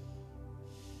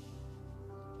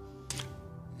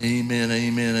 Amen,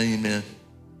 amen, amen.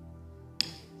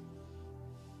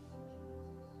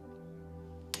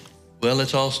 Well,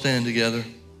 let's all stand together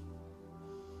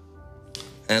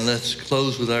and let's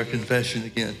close with our confession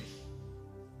again.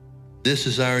 This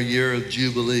is our year of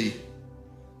Jubilee.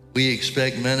 We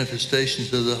expect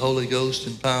manifestations of the Holy Ghost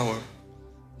and power.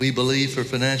 We believe for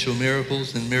financial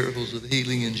miracles and miracles of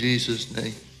healing in Jesus'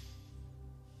 name.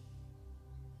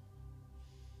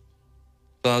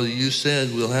 Father, you said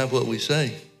we'll have what we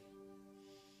say.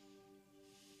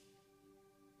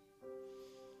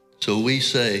 So we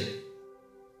say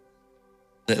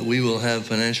that we will have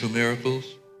financial miracles.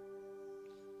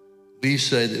 We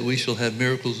say that we shall have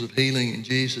miracles of healing in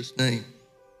Jesus' name.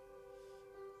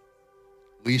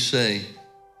 We say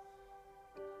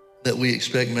that we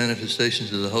expect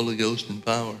manifestations of the Holy Ghost and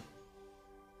power.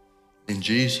 In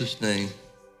Jesus' name,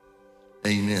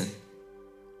 amen.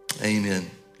 Amen.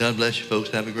 God bless you, folks.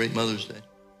 Have a great Mother's Day.